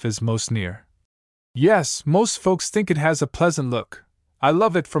far off is most near. Yes, most folks think it has a pleasant look. I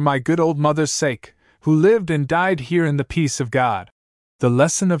love it for my good old mother's sake, who lived and died here in the peace of God. The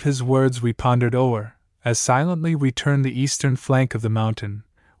lesson of his words we pondered o'er, as silently we turned the eastern flank of the mountain,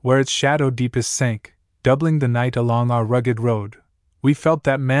 where its shadow deepest sank, doubling the night along our rugged road. We felt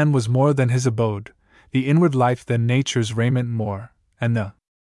that man was more than his abode, the inward life than nature's raiment more, and the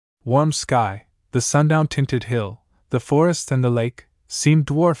warm sky, the sundown-tinted hill, the forest and the lake, seemed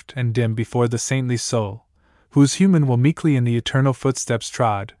dwarfed and dim before the saintly soul, whose human will meekly in the eternal footsteps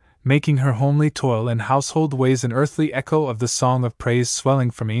trod, making her homely toil and household ways an earthly echo of the song of praise swelling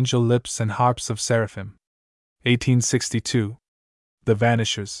from angel lips and harps of seraphim. 1862. The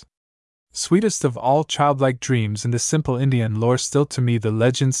Vanishers. Sweetest of all childlike dreams in the simple Indian lore, still to me the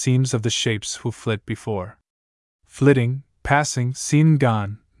legend seems of the shapes who flit before. Flitting, passing, seen and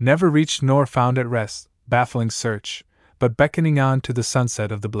gone, never reached nor found at rest, baffling search, but beckoning on to the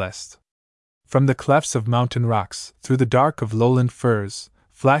sunset of the blessed. From the clefts of mountain rocks, through the dark of lowland firs,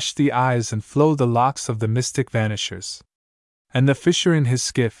 flash the eyes and flow the locks of the mystic vanishers. And the fisher in his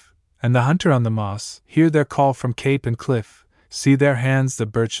skiff, and the hunter on the moss, hear their call from cape and cliff, see their hands the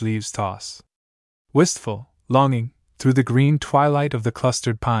birch leaves toss. Wistful, longing, through the green twilight of the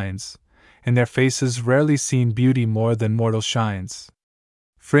clustered pines, in their faces rarely seen beauty more than mortal shines.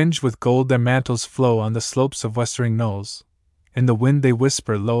 Fringed with gold their mantles flow on the slopes of westering knolls, in the wind they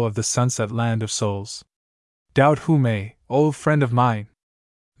whisper low of the sunset land of souls. Doubt who may, old friend of mine!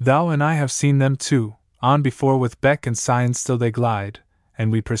 Thou and I have seen them too, on before with beck and sign still they glide,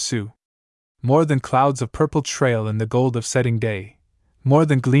 and we pursue. More than clouds of purple trail in the gold of setting day, more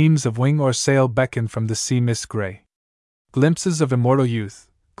than gleams of wing or sail beckon from the sea mist gray. Glimpses of immortal youth,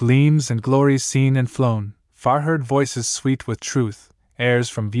 gleams and glories seen and flown, far-heard voices sweet with truth, airs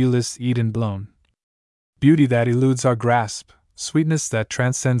from viewless Eden blown. Beauty that eludes our grasp, sweetness that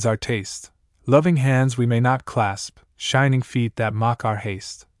transcends our taste, loving hands we may not clasp, shining feet that mock our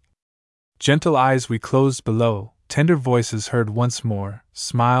haste. Gentle eyes we closed below, tender voices heard once more,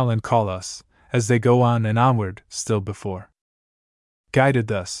 smile and call us, as they go on and onward, still before. Guided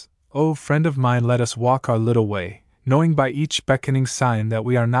thus, O friend of mine, let us walk our little way, knowing by each beckoning sign that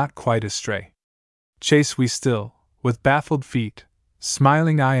we are not quite astray. Chase we still, with baffled feet,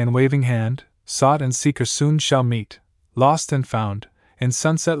 Smiling eye and waving hand, sought and seeker soon shall meet, lost and found, in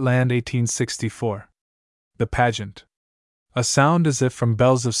Sunset Land 1864. The pageant. A sound as if from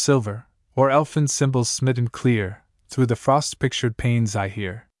bells of silver, or elfin cymbals smitten clear, through the frost-pictured panes I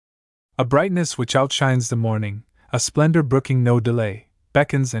hear. A brightness which outshines the morning, a splendor brooking no delay,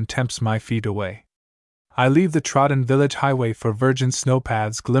 beckons and tempts my feet away. I leave the trodden village highway for virgin snow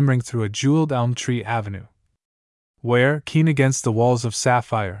paths glimmering through a jeweled elm tree avenue, where, keen against the walls of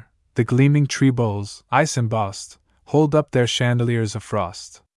sapphire, the gleaming tree boles, ice embossed, hold up their chandeliers of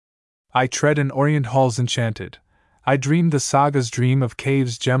frost. I tread in orient halls enchanted. I dream the saga's dream of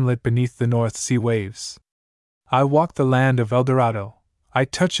caves gemlit beneath the North Sea waves. I walk the land of Eldorado. I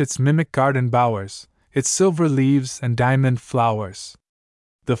touch its mimic garden bowers, its silver leaves and diamond flowers.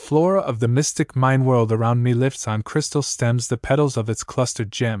 The flora of the mystic mine world around me lifts on crystal stems the petals of its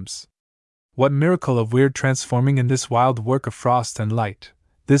clustered gems. What miracle of weird transforming in this wild work of frost and light,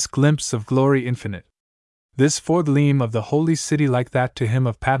 this glimpse of glory infinite, this foregleam of the holy city like that to him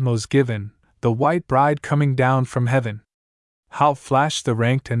of Patmos given, the white bride coming down from heaven. How flash the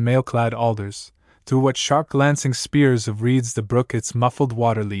ranked and mail-clad alders, through what sharp glancing spears of reeds the brook its muffled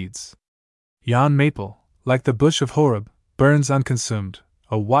water leads. Yon maple, like the bush of Horeb, burns unconsumed,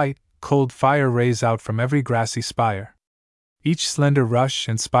 a white, cold fire rays out from every grassy spire. Each slender rush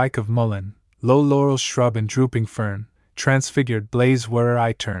and spike of mullein, low laurel shrub and drooping fern, transfigured blaze where'er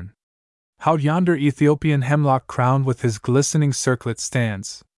I turn. How yonder Ethiopian hemlock crowned with his glistening circlet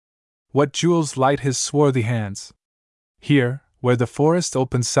stands! What jewels light his swarthy hands! Here, where the forest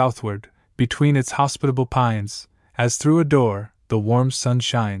opens southward, between its hospitable pines, as through a door, the warm sun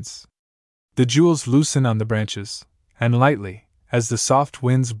shines. The jewels loosen on the branches, and lightly, as the soft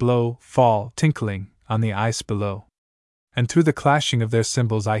winds blow, fall, tinkling, on the ice below. And through the clashing of their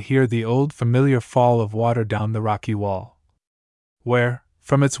cymbals I hear the old familiar fall of water down the rocky wall, where,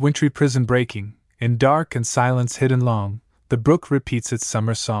 from its wintry prison breaking, in dark and silence hidden long, the brook repeats its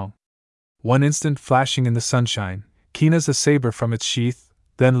summer song. One instant flashing in the sunshine, keen as a saber from its sheath,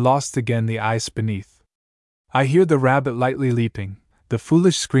 then lost again the ice beneath. I hear the rabbit lightly leaping, the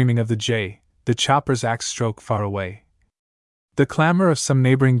foolish screaming of the jay, the chopper's axe stroke far away, the clamor of some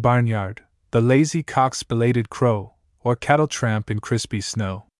neighboring barnyard, the lazy cock's belated crow, or cattle tramp in crispy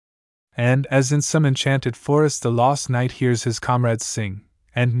snow. And, as in some enchanted forest the lost knight hears his comrades sing,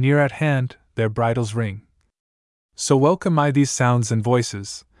 and near at hand, their bridles ring. So welcome I these sounds and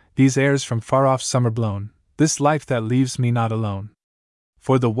voices, these airs from far-off summer blown, this life that leaves me not alone.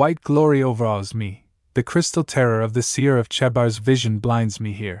 For the white glory overawes me, the crystal terror of the seer of Chebar's vision blinds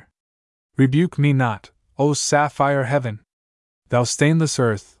me here. Rebuke me not, O sapphire heaven! Thou stainless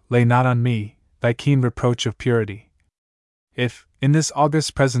earth, lay not on me thy keen reproach of purity. If, in this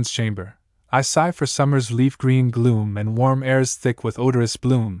august presence chamber, I sigh for summer's leaf-green gloom and warm airs thick with odorous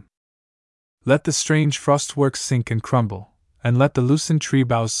bloom, let the strange frostworks sink and crumble, and let the loosened tree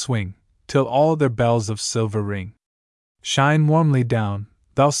boughs swing, till all their bells of silver ring. Shine warmly down,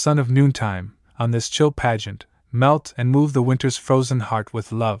 thou sun of noontime, on this chill pageant, melt and move the winter's frozen heart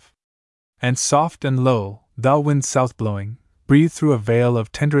with love. And soft and low, thou wind south-blowing, breathe through a veil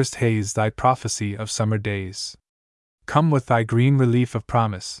of tenderest haze thy prophecy of summer days. Come with thy green relief of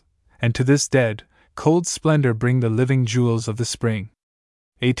promise, and to this dead, cold splendor bring the living jewels of the spring.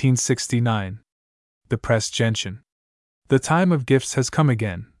 1869. The Pressed Gentian. The time of gifts has come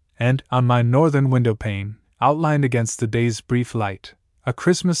again, and, on my northern window pane, outlined against the day's brief light, a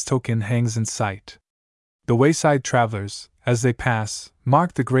Christmas token hangs in sight. The wayside travelers, as they pass,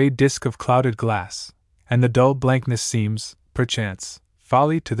 mark the gray disk of clouded glass, and the dull blankness seems, perchance,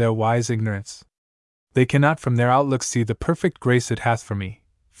 folly to their wise ignorance. They cannot from their outlook see the perfect grace it hath for me,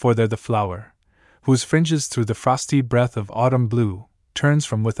 for they're the flower, whose fringes through the frosty breath of autumn blue, turns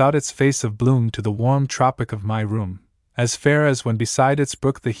from without its face of bloom to the warm tropic of my room, as fair as when beside its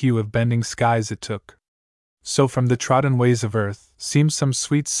brook the hue of bending skies it took. So from the trodden ways of earth, seem some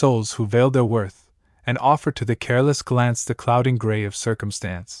sweet souls who veil their worth, and offer to the careless glance the clouding gray of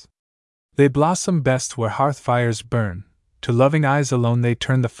circumstance. They blossom best where hearth fires burn, to loving eyes alone they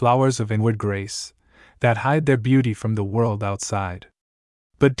turn the flowers of inward grace, that hide their beauty from the world outside.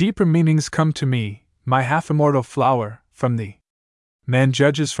 But deeper meanings come to me, my half-immortal flower, from thee. Man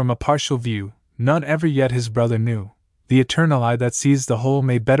judges from a partial view, none ever yet his brother knew. The eternal eye that sees the whole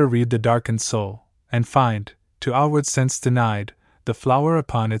may better read the darkened soul, and find, to outward sense denied, the flower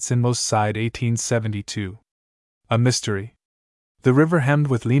upon its inmost side. 1872. A mystery. The river hemmed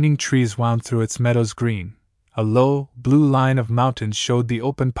with leaning trees wound through its meadows green. A low, blue line of mountains showed the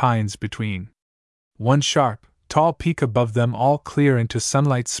open pines between. One sharp, tall peak above them all clear into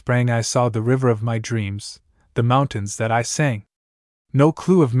sunlight sprang. I saw the river of my dreams, the mountains that I sang. No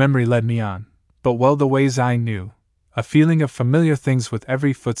clue of memory led me on, but well the ways I knew, a feeling of familiar things with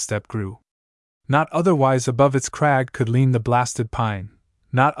every footstep grew. Not otherwise above its crag could lean the blasted pine,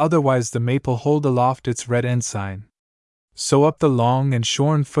 not otherwise the maple hold aloft its red ensign. So up the long and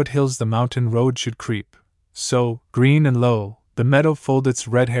shorn foothills the mountain road should creep, so, green and low, the meadow fold its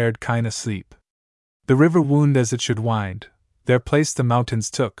red-haired kine asleep. The river wound as it should wind, their place the mountains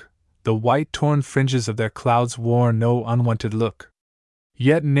took, the white torn fringes of their clouds wore no unwonted look.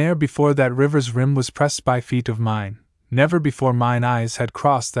 Yet ne'er before that river's rim was pressed by feet of mine, never before mine eyes had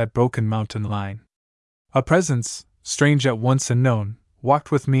crossed that broken mountain line. A presence, strange at once and known,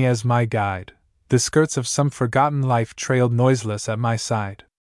 walked with me as my guide, the skirts of some forgotten life trailed noiseless at my side.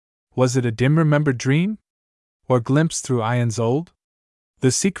 Was it a dim remembered dream? Or glimpse through aeons old?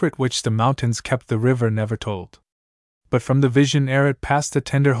 The secret which the mountains kept the river never told. But from the vision ere it passed a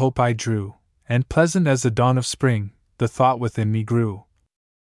tender hope I drew, and pleasant as the dawn of spring, the thought within me grew.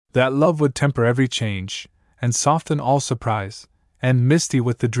 That love would temper every change, and soften all surprise, and misty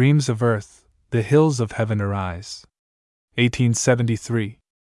with the dreams of earth, the hills of heaven arise. 1873.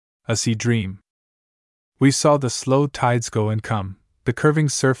 A Sea Dream. We saw the slow tides go and come, the curving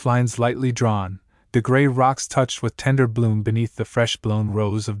surf lines lightly drawn, the gray rocks touched with tender bloom beneath the fresh-blown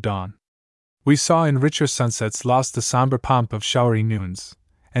rose of dawn. We saw in richer sunsets lost the somber pomp of showery noons,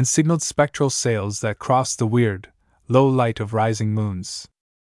 and signaled spectral sails that crossed the weird, low light of rising moons.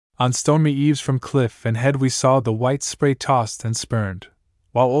 On stormy eves from cliff and head we saw the white spray tossed and spurned,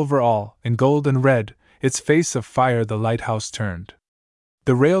 while over all, in gold and red, its face of fire the lighthouse turned.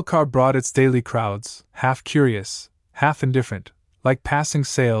 The railcar brought its daily crowds, half curious, half indifferent, like passing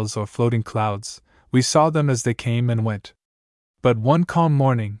sails or floating clouds. We saw them as they came and went. But one calm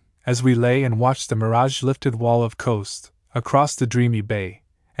morning, as we lay and watched the mirage-lifted wall of coast, across the dreamy bay,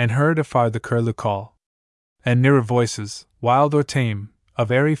 and heard afar the curlew call, and nearer voices, wild or tame,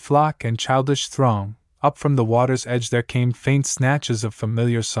 of airy flock and childish throng, up from the water's edge there came faint snatches of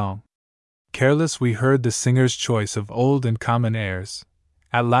familiar song. Careless we heard the singer's choice of old and common airs.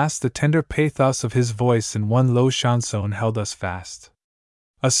 At last the tender pathos of his voice in one low chanson held us fast.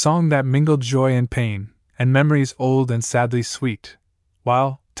 A song that mingled joy and pain, and memories old and sadly sweet,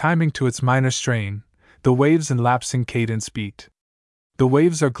 while, timing to its minor strain, the waves in lapsing cadence beat. The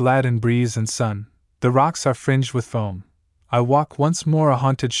waves are glad in breeze and sun, the rocks are fringed with foam. I walk once more a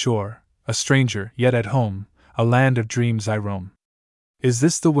haunted shore, a stranger, yet at home, a land of dreams I roam. Is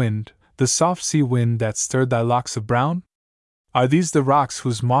this the wind, the soft sea wind that stirred thy locks of brown? Are these the rocks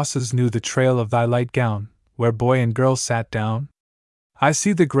whose mosses knew the trail of thy light gown, where boy and girl sat down? I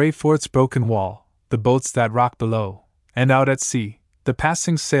see the grey fort's broken wall, the boats that rock below, and out at sea, the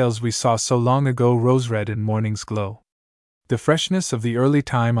passing sails we saw so long ago rose-red in morning's glow. The freshness of the early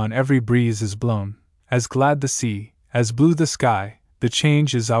time on every breeze is blown, as glad the sea, as blue the sky, the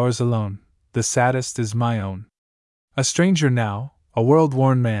change is ours alone, the saddest is my own. A stranger now, a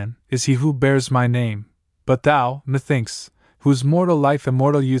world-worn man, is he who bears my name, but thou, methinks, whose mortal life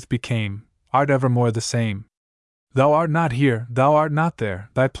immortal youth became, art evermore the same. Thou art not here, thou art not there,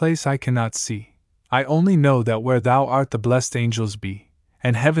 thy place I cannot see. I only know that where thou art the blessed angels be,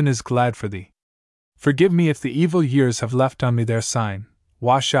 and heaven is glad for thee. Forgive me if the evil years have left on me their sign.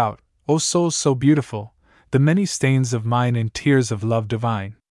 Wash out, O soul so beautiful, the many stains of mine in tears of love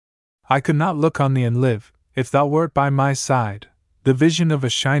divine. I could not look on thee and live, if thou wert by my side. The vision of a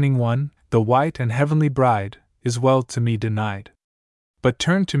shining one, the white and heavenly bride, is well to me denied. But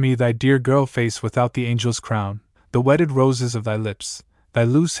turn to me thy dear girl face without the angel's crown, the wedded roses of thy lips, thy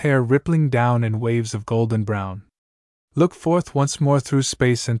loose hair rippling down in waves of golden brown. Look forth once more through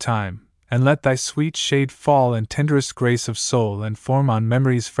space and time, and let thy sweet shade fall in tenderest grace of soul and form on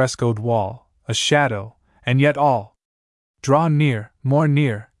memory's frescoed wall, a shadow, and yet all. Draw near, more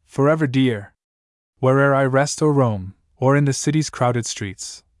near, forever dear. Where'er I rest or roam, or in the city's crowded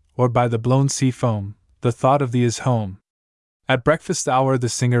streets, or by the blown sea foam, the thought of thee is home. At breakfast hour the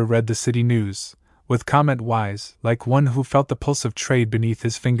singer read the city news, with comment wise, like one who felt the pulse of trade beneath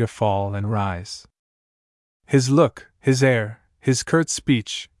his finger fall and rise. His look, his air, his curt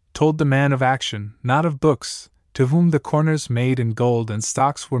speech, told the man of action, not of books, to whom the corners made in gold and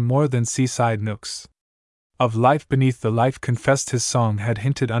stocks were more than seaside nooks. Of life beneath the life confessed his song had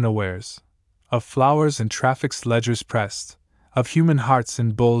hinted unawares, of flowers in traffic's ledgers pressed, of human hearts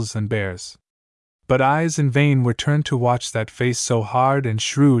in bulls and bears. But eyes in vain were turned to watch that face so hard and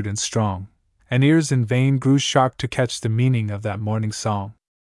shrewd and strong, and ears in vain grew sharp to catch the meaning of that morning song.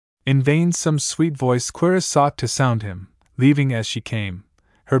 In vain some sweet voice queer sought to sound him, leaving as she came,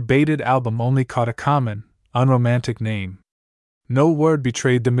 her baited album only caught a common, unromantic name. No word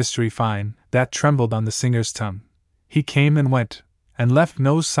betrayed the mystery fine that trembled on the singer's tongue. He came and went, and left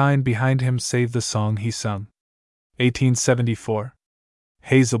no sign behind him save the song he sung. 1874.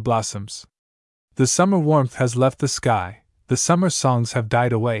 Hazel blossoms. The summer warmth has left the sky, the summer songs have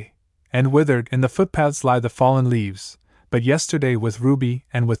died away, and withered in the footpaths lie the fallen leaves, but yesterday with ruby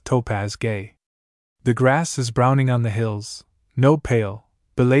and with topaz gay. The grass is browning on the hills, no pale,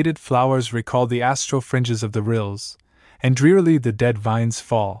 belated flowers recall the astral fringes of the rills, and drearily the dead vines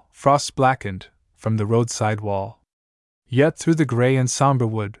fall, frost blackened, from the roadside wall. Yet through the grey and sombre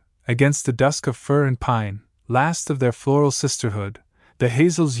wood, against the dusk of fir and pine, last of their floral sisterhood, the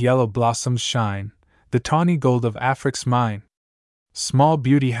hazel's yellow blossoms shine, the tawny gold of Afric's mine. Small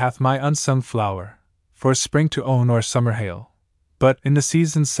beauty hath my unsung flower, for spring to own or summer hail, but in the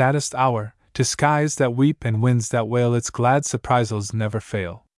season's saddest hour, to skies that weep and winds that wail its glad surprisals never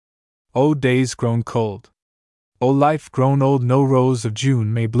fail. O days grown cold! O life grown old! No rose of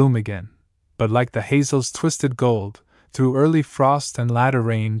June may bloom again, but like the hazel's twisted gold, through early frost and latter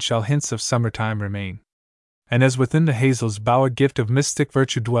rain shall hints of summertime remain. And as within the hazel's bough a gift of mystic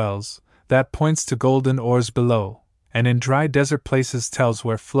virtue dwells, that points to golden ores below, and in dry desert places tells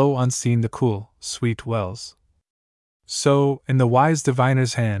where flow unseen the cool, sweet wells. So, in the wise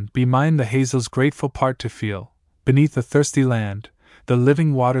diviner's hand, be mine the hazel's grateful part to feel, beneath the thirsty land, the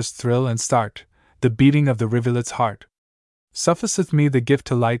living waters thrill and start, the beating of the rivulet's heart. Sufficeth me the gift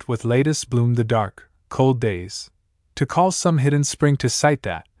to light with latest bloom the dark, cold days, to call some hidden spring to sight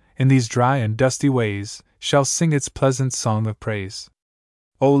that, in these dry and dusty ways, shall sing its pleasant song of praise.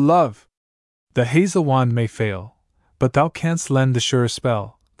 O love! The hazel wand may fail, but thou canst lend the surer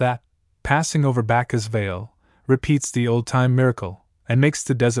spell, that, passing over Baca's vale, repeats the old-time miracle, and makes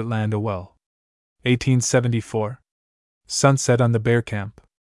the desert land a well. 1874. Sunset on the Bear Camp.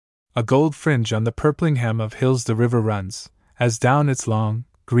 A gold fringe on the purpling hem of hills the river runs, as down its long,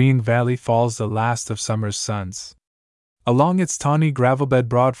 green valley falls the last of summer's suns. Along its tawny gravel-bed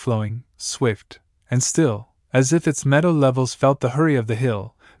broad-flowing, swift, and still, as if its meadow levels felt the hurry of the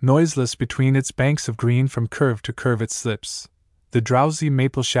hill, noiseless between its banks of green from curve to curve it slips, the drowsy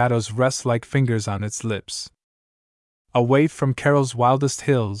maple shadows rest like fingers on its lips. Away from Carol's wildest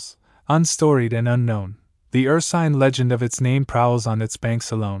hills, unstoried and unknown, the ursine legend of its name prowls on its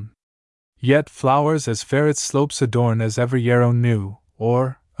banks alone. Yet flowers as fair its slopes adorn as ever Yarrow knew,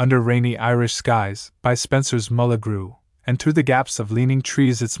 or, under rainy Irish skies, by Spencer's Mulla grew, and through the gaps of leaning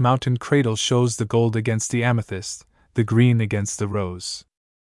trees its mountain cradle shows the gold against the amethyst, the green against the rose.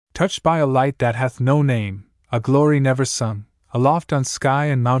 Touched by a light that hath no name, a glory never sung, aloft on sky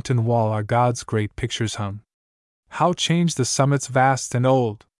and mountain wall are God's great pictures hung. How changed the summits vast and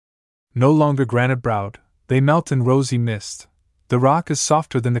old! No longer granite-browed, they melt in rosy mist, the rock is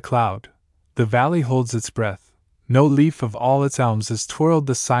softer than the cloud, the valley holds its breath, no leaf of all its elms is twirled,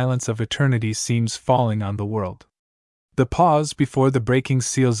 the silence of eternity seems falling on the world. The pause before the breaking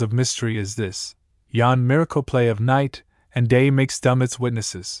seals of mystery is this, yon miracle play of night and day makes dumb its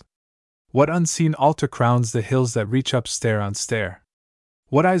witnesses. What unseen altar crowns the hills that reach up stair on stair?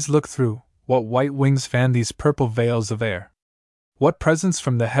 What eyes look through, what white wings fan these purple veils of air? What presence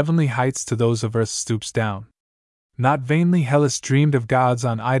from the heavenly heights to those of earth stoops down? Not vainly Hellas dreamed of gods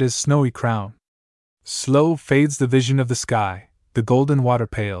on Ida's snowy crown. Slow fades the vision of the sky, the golden water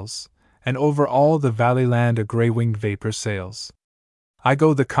pales, and over all the valley land a grey-winged vapor sails. I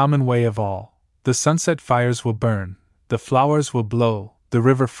go the common way of all, the sunset fires will burn, the flowers will blow, the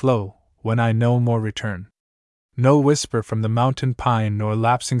river flow, when I no more return. No whisper from the mountain pine nor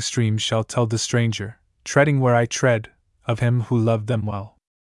lapsing stream shall tell the stranger, treading where I tread, of him who loved them well.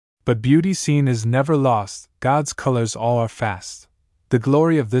 But beauty seen is never lost, God's colors all are fast. The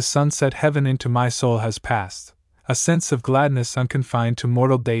glory of this sunset heaven into my soul has passed, a sense of gladness unconfined to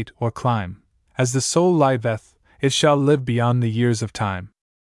mortal date or clime. As the soul liveth, it shall live beyond the years of time.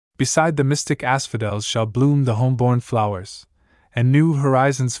 Beside the mystic asphodels shall bloom the home-born flowers, and new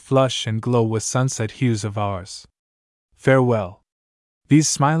horizons flush and glow with sunset hues of ours. Farewell. These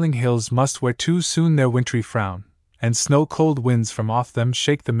smiling hills must wear too soon their wintry frown, and snow-cold winds from off them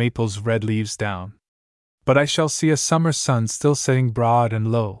shake the maple's red leaves down. But I shall see a summer sun still setting broad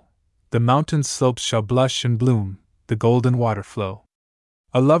and low, the mountain slopes shall blush and bloom, the golden water flow.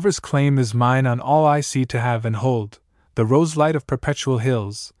 A lover's claim is mine on all I see to have and hold, the rose light of perpetual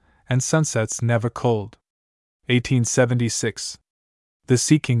hills, and sunsets never cold. 1876. The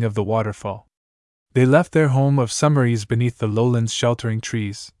seeking of the waterfall. They left their home of summer ease beneath the lowland's sheltering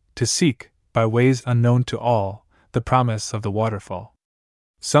trees, to seek, by ways unknown to all, the promise of the waterfall.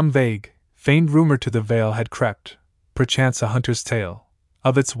 Some vague, feigned rumor to the vale had crept, perchance a hunter's tale,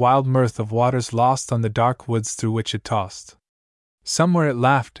 of its wild mirth of waters lost on the dark woods through which it tossed. Somewhere it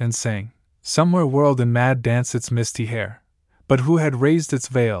laughed and sang, somewhere whirled in mad dance its misty hair, but who had raised its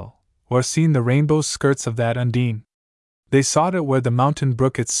veil, or seen the rainbow skirts of that Undine? They sought it where the mountain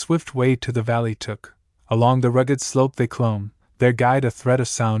brook its swift way to the valley took. Along the rugged slope they clomb, their guide a thread of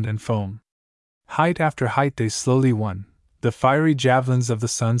sound and foam. Height after height they slowly won. The fiery javelins of the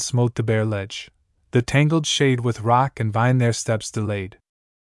sun smote the bare ledge. The tangled shade with rock and vine their steps delayed.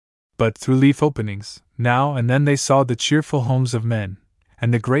 But through leaf openings, now and then they saw the cheerful homes of men,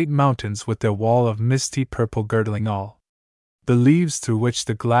 and the great mountains with their wall of misty purple girdling all. The leaves through which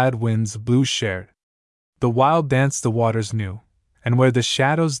the glad winds blew shared the wild dance the waters knew, and where the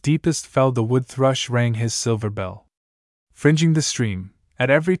shadows deepest fell the wood thrush rang his silver bell. Fringing the stream, at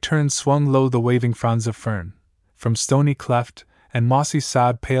every turn swung low the waving fronds of fern. From stony cleft and mossy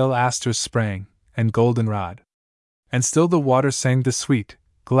sod pale asters sprang, and goldenrod. And still the water sang the sweet,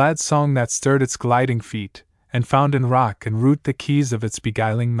 glad song that stirred its gliding feet, and found in rock and root the keys of its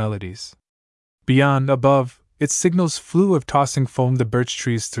beguiling melodies. Beyond, above, its signals flew of tossing foam the birch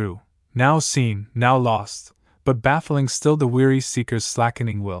trees through, now seen, now lost, but baffling still the weary seeker's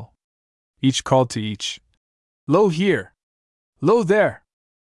slackening will. Each called to each, "Lo here! Lo there!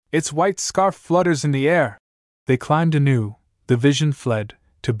 Its white scarf flutters in the air!" They climbed anew, the vision fled,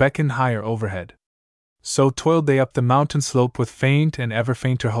 to beckon higher overhead. So toiled they up the mountain slope with faint and ever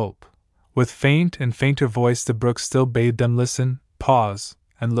fainter hope. With faint and fainter voice the brook still bade them listen, pause,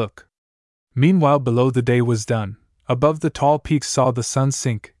 and look. Meanwhile below the day was done. Above the tall peaks saw the sun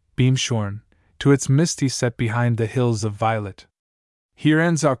sink, beam shorn, to its misty set behind the hills of violet. "Here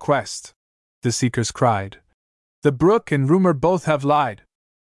ends our quest," the seekers cried. "The brook and rumor both have lied.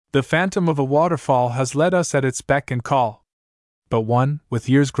 The phantom of a waterfall has led us at its beck and call." But one, with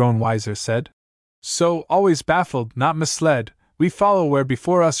years grown wiser, said, "So, always baffled, not misled, we follow where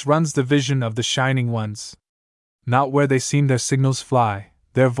before us runs the vision of the shining ones. Not where they seem their signals fly,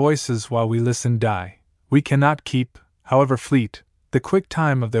 their voices while we listen die. We cannot keep, however fleet, the quick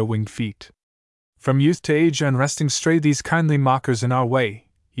time of their winged feet. From youth to age unresting stray these kindly mockers in our way,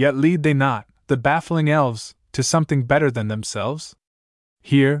 yet lead they not, the baffling elves, to something better than themselves?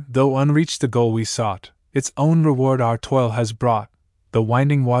 Here, though unreached the goal we sought, its own reward our toil has brought, the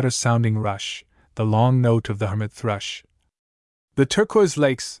winding water's sounding rush, the long note of the hermit thrush. The turquoise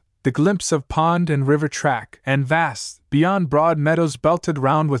lakes, the glimpse of pond and river track, and vast, beyond broad meadows belted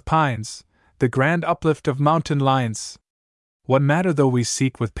round with pines, the grand uplift of mountain lines. What matter though we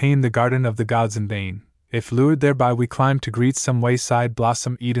seek with pain the garden of the gods in vain, if lured thereby we climb to greet some wayside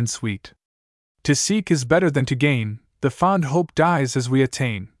blossom Eden sweet? To seek is better than to gain, the fond hope dies as we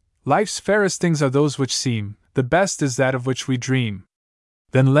attain. Life's fairest things are those which seem, the best is that of which we dream.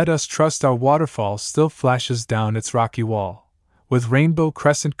 Then let us trust our waterfall still flashes down its rocky wall, with rainbow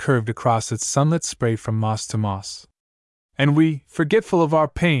crescent curved across its sunlit spray from moss to moss. And we, forgetful of our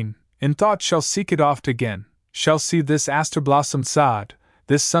pain, in thought shall seek it oft again, shall see this aster-blossomed sod,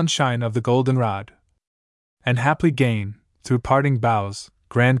 this sunshine of the goldenrod. And haply gain, through parting boughs,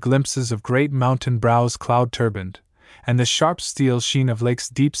 grand glimpses of great mountain brows cloud-turbaned, and the sharp steel sheen of lakes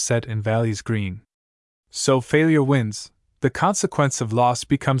deep set in valleys green. So failure wins, the consequence of loss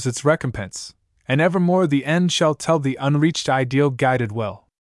becomes its recompense, and evermore the end shall tell the unreached ideal guided well.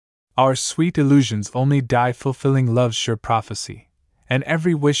 Our sweet illusions only die fulfilling love's sure prophecy, and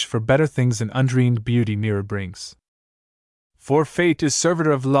every wish for better things and undreamed beauty nearer brings. For fate is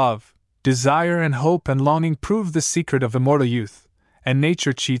servitor of love, desire and hope and longing prove the secret of immortal youth, and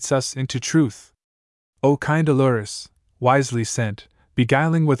nature cheats us into truth. O kind allures, wisely sent,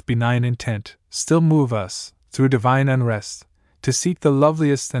 beguiling with benign intent, still move us, through divine unrest, to seek the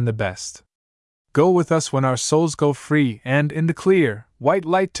loveliest and the best. Go with us when our souls go free, and in the clear, white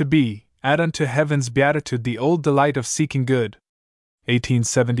light to be, add unto heaven's beatitude the old delight of seeking good.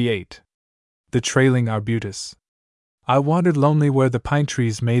 1878. The trailing arbutus. I wandered lonely where the pine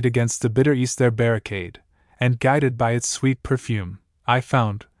trees made against the bitter east their barricade, and guided by its sweet perfume, I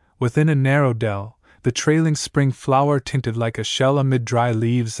found, within a narrow dell, the trailing spring flower tinted like a shell amid dry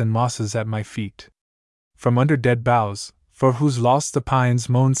leaves and mosses at my feet. From under dead boughs, for whose loss the pines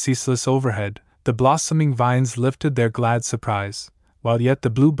moaned ceaseless overhead, the blossoming vines lifted their glad surprise, while yet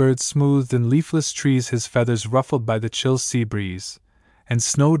the bluebird smoothed in leafless trees his feathers ruffled by the chill sea breeze, and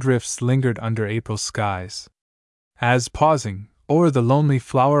snowdrifts lingered under April skies. As, pausing, o'er the lonely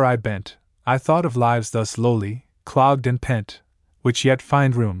flower I bent, I thought of lives thus lowly, clogged and pent, which yet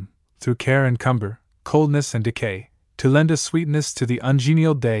find room, through care and cumber, coldness and decay, to lend a sweetness to the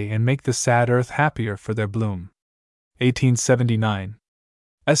ungenial day and make the sad earth happier for their bloom. 1879.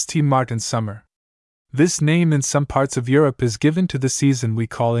 St. Martin's Summer. This name in some parts of Europe is given to the season we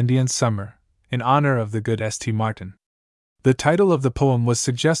call Indian summer, in honor of the good St. Martin. The title of the poem was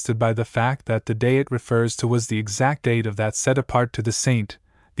suggested by the fact that the day it refers to was the exact date of that set apart to the saint,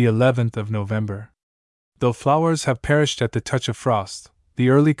 the 11th of November. Though flowers have perished at the touch of frost, the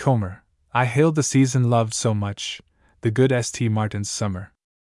early comer, I hail the season loved so much, the good St. Martin's summer.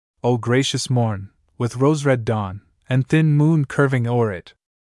 O gracious morn, with rose-red dawn, and thin moon curving o'er it,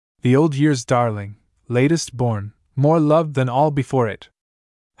 the old year's darling, latest born, more loved than all before it.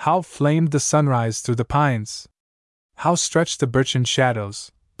 How flamed the sunrise through the pines! How stretched the birchen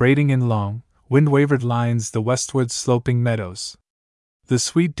shadows, braiding in long, wind-wavered lines the westward sloping meadows! The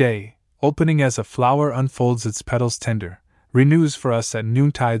sweet day, opening as a flower unfolds its petals tender, renews for us at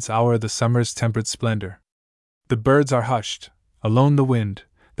noontide's hour the summer's tempered splendor. The birds are hushed, alone the wind,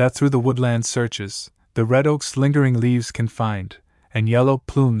 that through the woodland searches, the red oak's lingering leaves can find, and yellow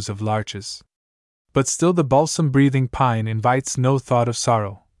plumes of larches. But still the balsam-breathing pine invites no thought of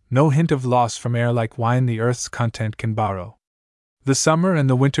sorrow, no hint of loss from air like wine the earth's content can borrow. The summer and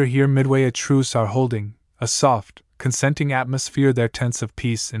the winter here midway a truce are holding, a soft, consenting atmosphere their tents of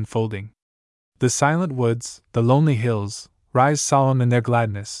peace enfolding. The silent woods, the lonely hills, rise solemn in their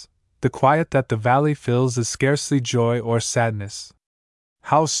gladness. The quiet that the valley fills is scarcely joy or sadness.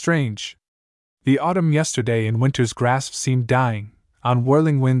 How strange! The autumn yesterday in winter's grasp seemed dying, on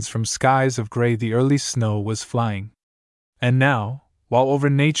whirling winds from skies of gray the early snow was flying. And now, while over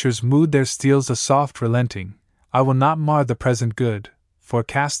nature's mood there steals a soft relenting, I will not mar the present good,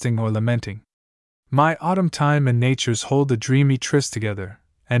 forecasting or lamenting. My autumn time and nature's hold a dreamy tryst together,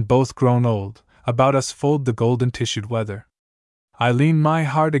 and both grown old, about us fold the golden tissued weather. I lean my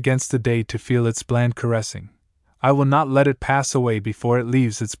heart against the day to feel its bland caressing. I will not let it pass away before it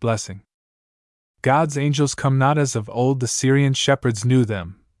leaves its blessing. God's angels come not as of old the Syrian shepherds knew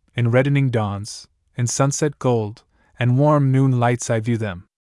them, in reddening dawns, in sunset gold, and warm noon lights I view them.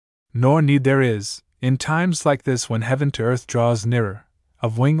 Nor need there is, in times like this when heaven to earth draws nearer,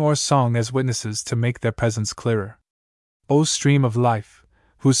 of wing or song as witnesses to make their presence clearer. O stream of life,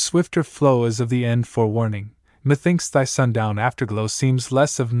 whose swifter flow is of the end forewarning, methinks thy sundown afterglow seems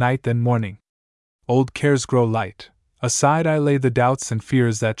less of night than morning. Old cares grow light, aside I lay the doubts and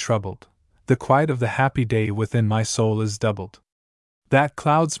fears that troubled. The quiet of the happy day within my soul is doubled. That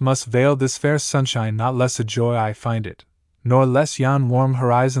clouds must veil this fair sunshine, not less a joy I find it, nor less yon warm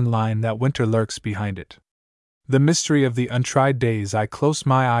horizon line that winter lurks behind it. The mystery of the untried days I close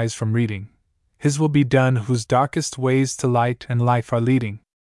my eyes from reading. His will be done whose darkest ways to light and life are leading.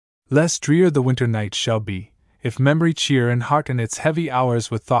 Less drear the winter night shall be, if memory cheer and hearten its heavy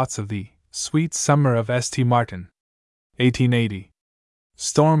hours with thoughts of thee, sweet summer of St. Martin. 1880.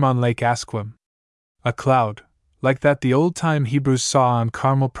 Storm on Lake Asquim. A cloud, like that the old-time Hebrews saw on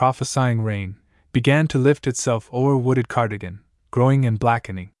Carmel prophesying rain, began to lift itself o'er wooded Cardigan, growing and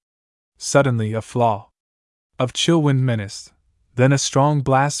blackening. Suddenly a flaw of chill wind menaced, then a strong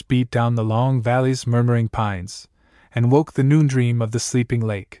blast beat down the long valley's murmuring pines, and woke the noon dream of the sleeping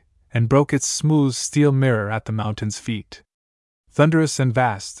lake, and broke its smooth steel mirror at the mountain's feet. Thunderous and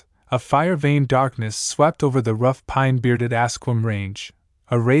vast, a fire-veined darkness swept over the rough pine-bearded Asquim range,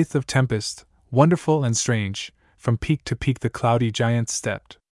 a wraith of tempest, wonderful and strange. From peak to peak the cloudy giant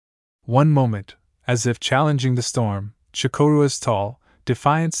stepped. One moment, as if challenging the storm, Chikorua's tall,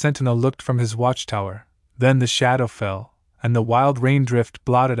 defiant sentinel looked from his watchtower, then the shadow fell, and the wild rain drift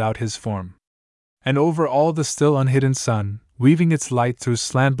blotted out his form. And over all the still unhidden sun, weaving its light through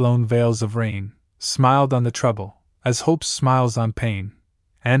slant-blown veils of rain, smiled on the trouble, as hope smiles on pain.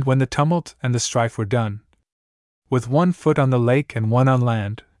 And when the tumult and the strife were done, with one foot on the lake and one on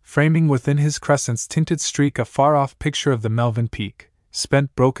land, framing within his crescent's tinted streak a far-off picture of the Melvin Peak,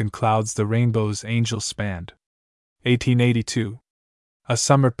 spent broken clouds the rainbow's angels spanned. 1882. A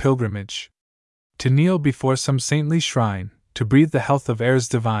summer pilgrimage. To kneel before some saintly shrine, to breathe the health of airs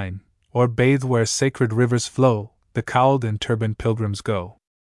divine, or bathe where sacred rivers flow, the cowled and turbaned pilgrims go.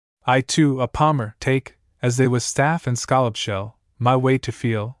 I too, a palmer, take, as they with staff and scallop shell, my way to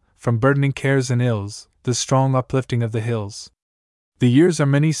feel, from burdening cares and ills, the strong uplifting of the hills. The years are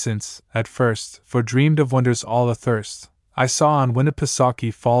many since, at first, for dreamed of wonders all athirst, I saw on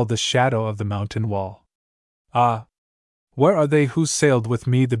Winnipesaukee fall the shadow of the mountain wall. Ah! Where are they who sailed with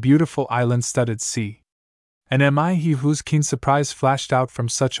me the beautiful island-studded sea? And am I he whose keen surprise flashed out from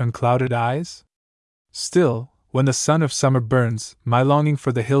such unclouded eyes? Still, when the sun of summer burns, my longing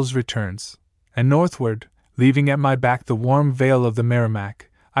for the hills returns, and northward, leaving at my back the warm vale of the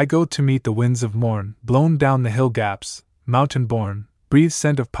Merrimack, I go to meet the winds of morn, blown down the hill gaps, mountain-born, breathe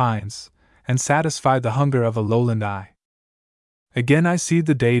scent of pines, and satisfy the hunger of a lowland eye. Again I see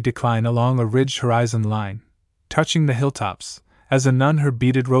the day decline along a ridged horizon line, touching the hilltops, as a nun her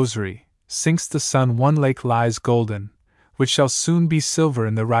beaded rosary, sinks the sun one lake lies golden, which shall soon be silver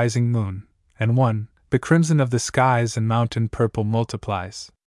in the rising moon, and one, the crimson of the skies and mountain purple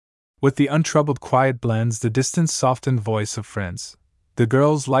multiplies. With the untroubled quiet blends the distant softened voice of friends. The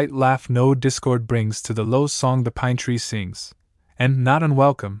girl's light laugh no discord brings to the low song the pine tree sings, and, not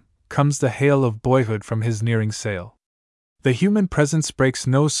unwelcome, comes the hail of boyhood from his nearing sail. The human presence breaks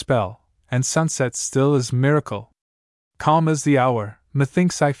no spell, and sunset still as miracle. Calm as the hour,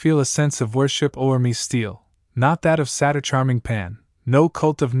 methinks I feel a sense of worship o'er me steal, not that of satyr-charming Pan, no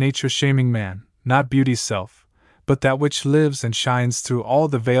cult of nature shaming man, not beauty's self, but that which lives and shines through all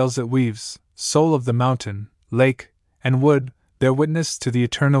the veils it weaves, soul of the mountain, lake, and wood, their witness to the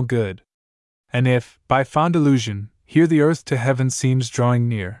eternal good. And if, by fond illusion, here the earth to heaven seems drawing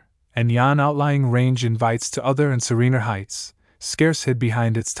near, and yon outlying range invites to other and serener heights, scarce hid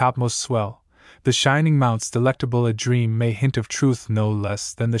behind its topmost swell, the shining mounts delectable a dream may hint of truth no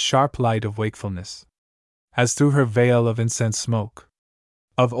less than the sharp light of wakefulness. As through her veil of incense smoke,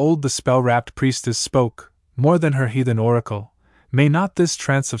 of old the spell-wrapped priestess spoke, more than her heathen oracle, may not this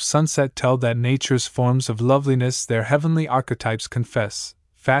trance of sunset tell that nature's forms of loveliness their heavenly archetypes confess,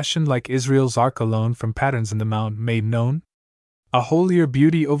 fashioned like Israel's ark alone from patterns in the mount made known? A holier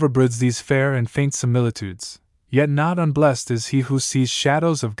beauty overbroods these fair and faint similitudes, yet not unblessed is he who sees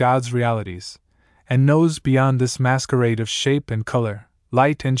shadows of God's realities, and knows beyond this masquerade of shape and color,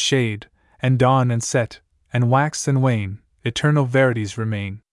 light and shade, and dawn and set, and wax and wane, eternal verities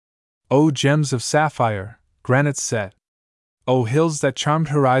remain. O gems of sapphire, granite set! O hills that charmed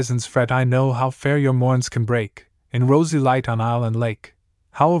horizons fret! I know how fair your morns can break, in rosy light on isle and lake,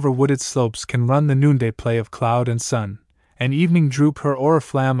 how over wooded slopes can run the noonday play of cloud and sun, and evening droop her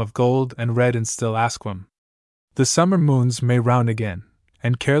oriflamme of gold and red in still Asquam. The summer moons may round again,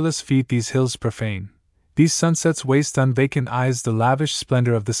 and careless feet these hills profane, these sunsets waste on vacant eyes the lavish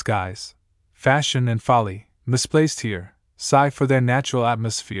splendor of the skies. Fashion and folly, misplaced here, sigh for their natural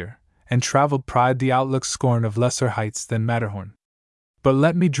atmosphere, and traveled pride the outlook scorn of lesser heights than Matterhorn. But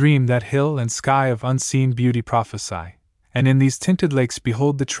let me dream that hill and sky of unseen beauty prophesy, and in these tinted lakes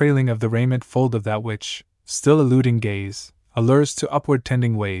behold the trailing of the raiment fold of that which, still eluding gaze, allures to upward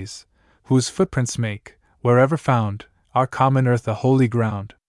tending ways, whose footprints make, wherever found, our common earth a holy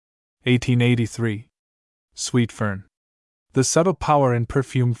ground. 1883. Sweet Fern. The subtle power in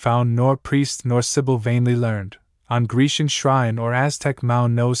perfume found nor priest nor sibyl vainly learned, on Grecian shrine or Aztec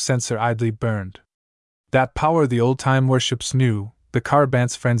mound no censer idly burned. That power the old-time worships knew, the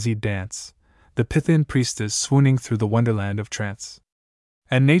Carbant's frenzied dance, the Pythian priestess swooning through the wonderland of trance.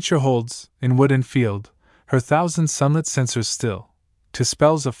 And nature holds, in wood and field, her thousand sunlit censers still, to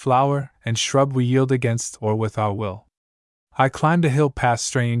spells of flower and shrub we yield against or with our will. I climbed a hill path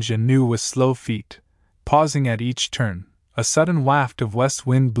strange and new with slow feet, pausing at each turn. A sudden waft of west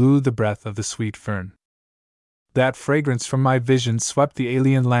wind blew the breath of the sweet fern. That fragrance from my vision swept the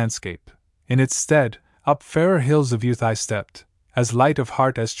alien landscape. In its stead, up fairer hills of youth I stepped, as light of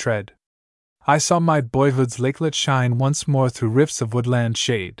heart as tread. I saw my boyhood's lakelet shine once more through rifts of woodland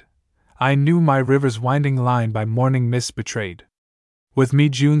shade. I knew my river's winding line by morning mist betrayed. With me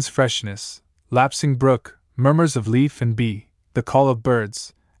June's freshness, lapsing brook, murmurs of leaf and bee, the call of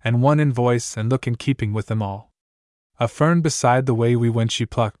birds, and one in voice and look in keeping with them all. A fern beside the way we went she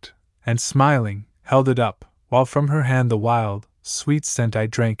plucked, and smiling, held it up, while from her hand the wild, sweet scent I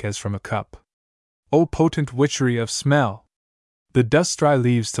drank as from a cup. O potent witchery of smell! The dust-dry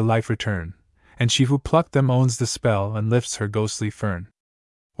leaves to life return, and she who plucked them owns the spell and lifts her ghostly fern.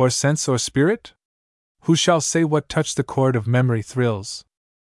 Or sense or spirit? Who shall say what touched the chord of memory thrills?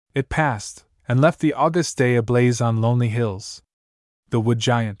 It passed, and left the August day ablaze on lonely hills. The wood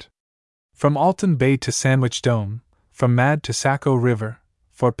giant. From Alton Bay to Sandwich Dome, from Mad to Saco River,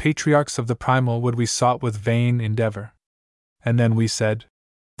 for patriarchs of the primal wood we sought with vain endeavor. And then we said,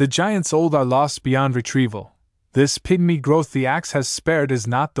 the giants old are lost beyond retrieval. This pygmy growth the axe has spared is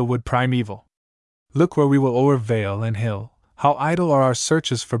not the wood primeval. Look where we will o'er vale and hill, how idle are our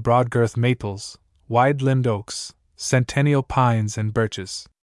searches for broad-girth maples, wide-limbed oaks, centennial pines and birches.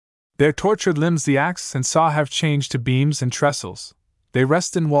 Their tortured limbs the axe and saw have changed to beams and trestles. They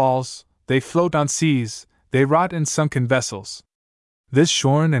rest in walls, they float on seas, they rot in sunken vessels. This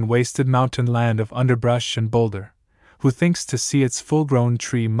shorn and wasted mountain land of underbrush and boulder, who thinks to see its full-grown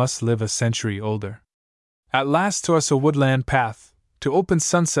tree must live a century older. At last to us a woodland path, to open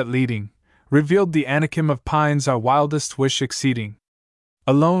sunset leading, revealed the Anakim of pines our wildest wish exceeding.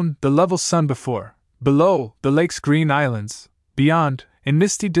 Alone, the level sun before, below, the lake's green islands, beyond, in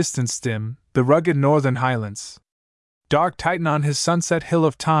misty distance dim, the rugged northern highlands. Dark Titan on his sunset hill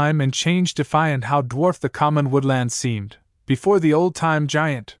of time and change defiant how dwarfed the common woodland seemed, before the old-time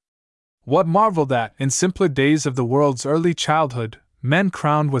giant. What marvel that, in simpler days of the world's early childhood, men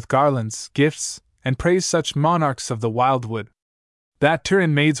crowned with garlands, gifts, and praised such monarchs of the wildwood? That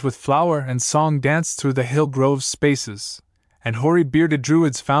Tyrian maids with flower and song danced through the hill grove's spaces, and hoary bearded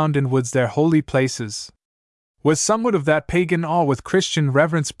druids found in woods their holy places. Was somewhat of that pagan awe with Christian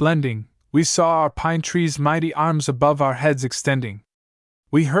reverence blending, we saw our pine tree's mighty arms above our heads extending.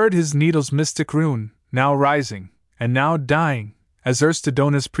 We heard his needle's mystic rune, now rising, and now dying, as erst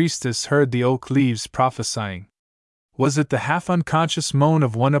Adona's priestess heard the oak leaves prophesying. Was it the half-unconscious moan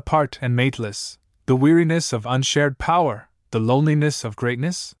of one apart and mateless, the weariness of unshared power, the loneliness of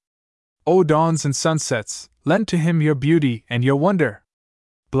greatness? O dawns and sunsets, lend to him your beauty and your wonder!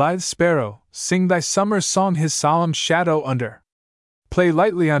 Blithe sparrow, sing thy summer song his solemn shadow under! Play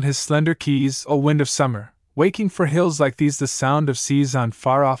lightly on his slender keys, O wind of summer, waking for hills like these the sound of seas on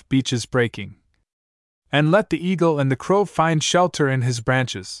far-off beaches breaking. And let the eagle and the crow find shelter in his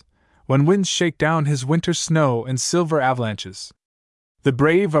branches, when winds shake down his winter snow in silver avalanches. The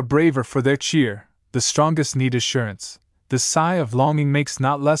brave are braver for their cheer, the strongest need assurance, the sigh of longing makes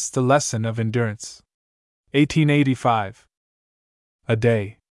not less the lesson of endurance. 1885. A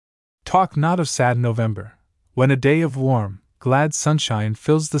day. Talk not of sad November, when a day of warm, glad sunshine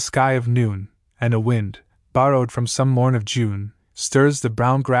fills the sky of noon, and a wind, borrowed from some morn of June, stirs the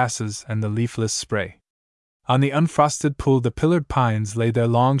brown grasses and the leafless spray. On the unfrosted pool the pillared pines lay their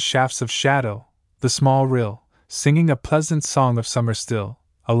long shafts of shadow, the small rill, singing a pleasant song of summer still,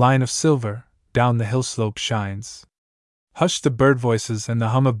 a line of silver, down the hill slope shines. Hush the bird voices and the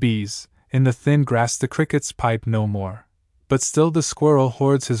hum of bees, in the thin grass the crickets pipe no more, but still the squirrel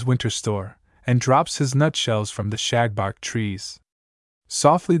hoards his winter store, and drops his nutshells from the shagbark trees.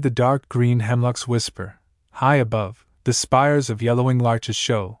 Softly the dark green hemlocks whisper, high above, the spires of yellowing larches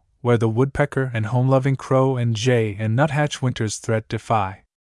show, where the woodpecker and home-loving crow and jay and nuthatch winter's threat defy.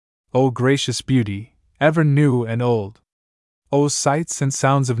 O gracious beauty, ever new and old! O sights and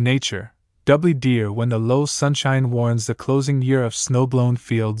sounds of nature, doubly dear when the low sunshine warns the closing year of snow-blown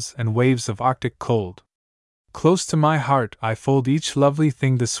fields and waves of arctic cold. Close to my heart I fold each lovely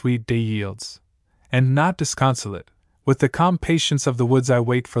thing the sweet day yields, and not disconsolate, with the calm patience of the woods I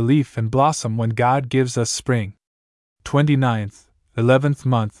wait for leaf and blossom when God gives us spring. 29th, 11th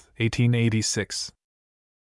month, 1886.